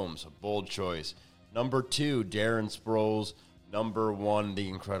Mahomes, a bold choice. Number 2, Darren Sproles. Number 1, the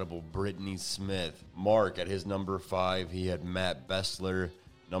incredible Brittany Smith. Mark, at his number 5, he had Matt Bessler.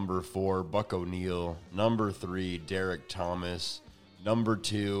 Number 4, Buck O'Neill. Number 3, Derek Thomas. Number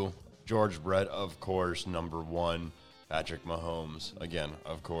 2, George Brett, of course. Number 1, Patrick Mahomes. Again,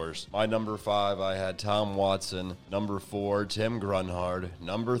 of course. My number 5, I had Tom Watson. Number 4, Tim Grunhard.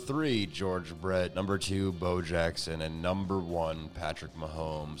 Number 3, George Brett. Number 2, Bo Jackson. And number 1, Patrick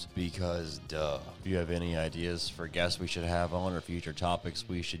Mahomes. Because, duh. If you have any ideas for guests we should have on or future topics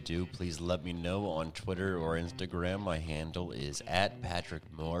we should do, please let me know on Twitter or Instagram. My handle is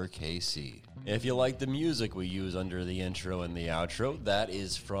 @PatrickMooreKC. If you like the music we use under the intro and the outro, that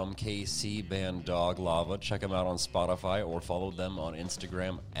is from KC band Dog Lava. Check them out on Spotify or follow them on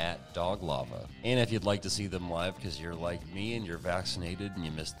Instagram @DogLava. And if you'd like to see them live because you're like me and you're vaccinated and you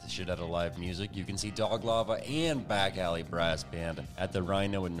missed the shit out of live music, you can see Dog Lava and Back Alley Brass Band at the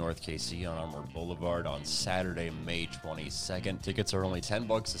Rhino in North KC on Armour Boulevard on Saturday, May 22nd. Tickets are only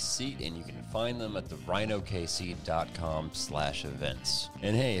 $10 a seat, and you can find them at therhinokc.com/events.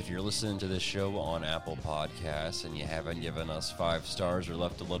 And hey, if you're listening to this show on Apple Podcasts and you haven't given us 5 stars or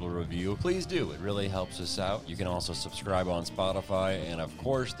left a little review, please do. It really helps us out. You can also subscribe on Spotify, and of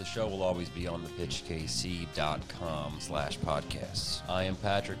course, the show will always be on thepitchkc.com/podcasts. I am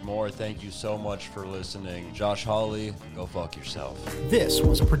Patrick Moore. Thank you so much for listening. Josh Hawley, go fuck yourself. This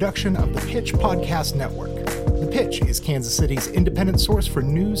was a production of the Pitch Podcast Network. The Pitch is Kansas City's independent source for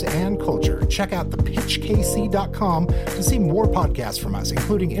news and culture. Check out thepitchkc.com to see more podcasts from us,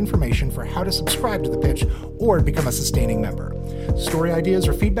 including information for how to subscribe to The Pitch or become a sustaining member. Story ideas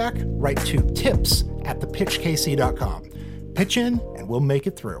or feedback? Write to tips@thepitchkc.com. Pitch in and we'll make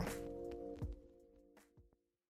it through.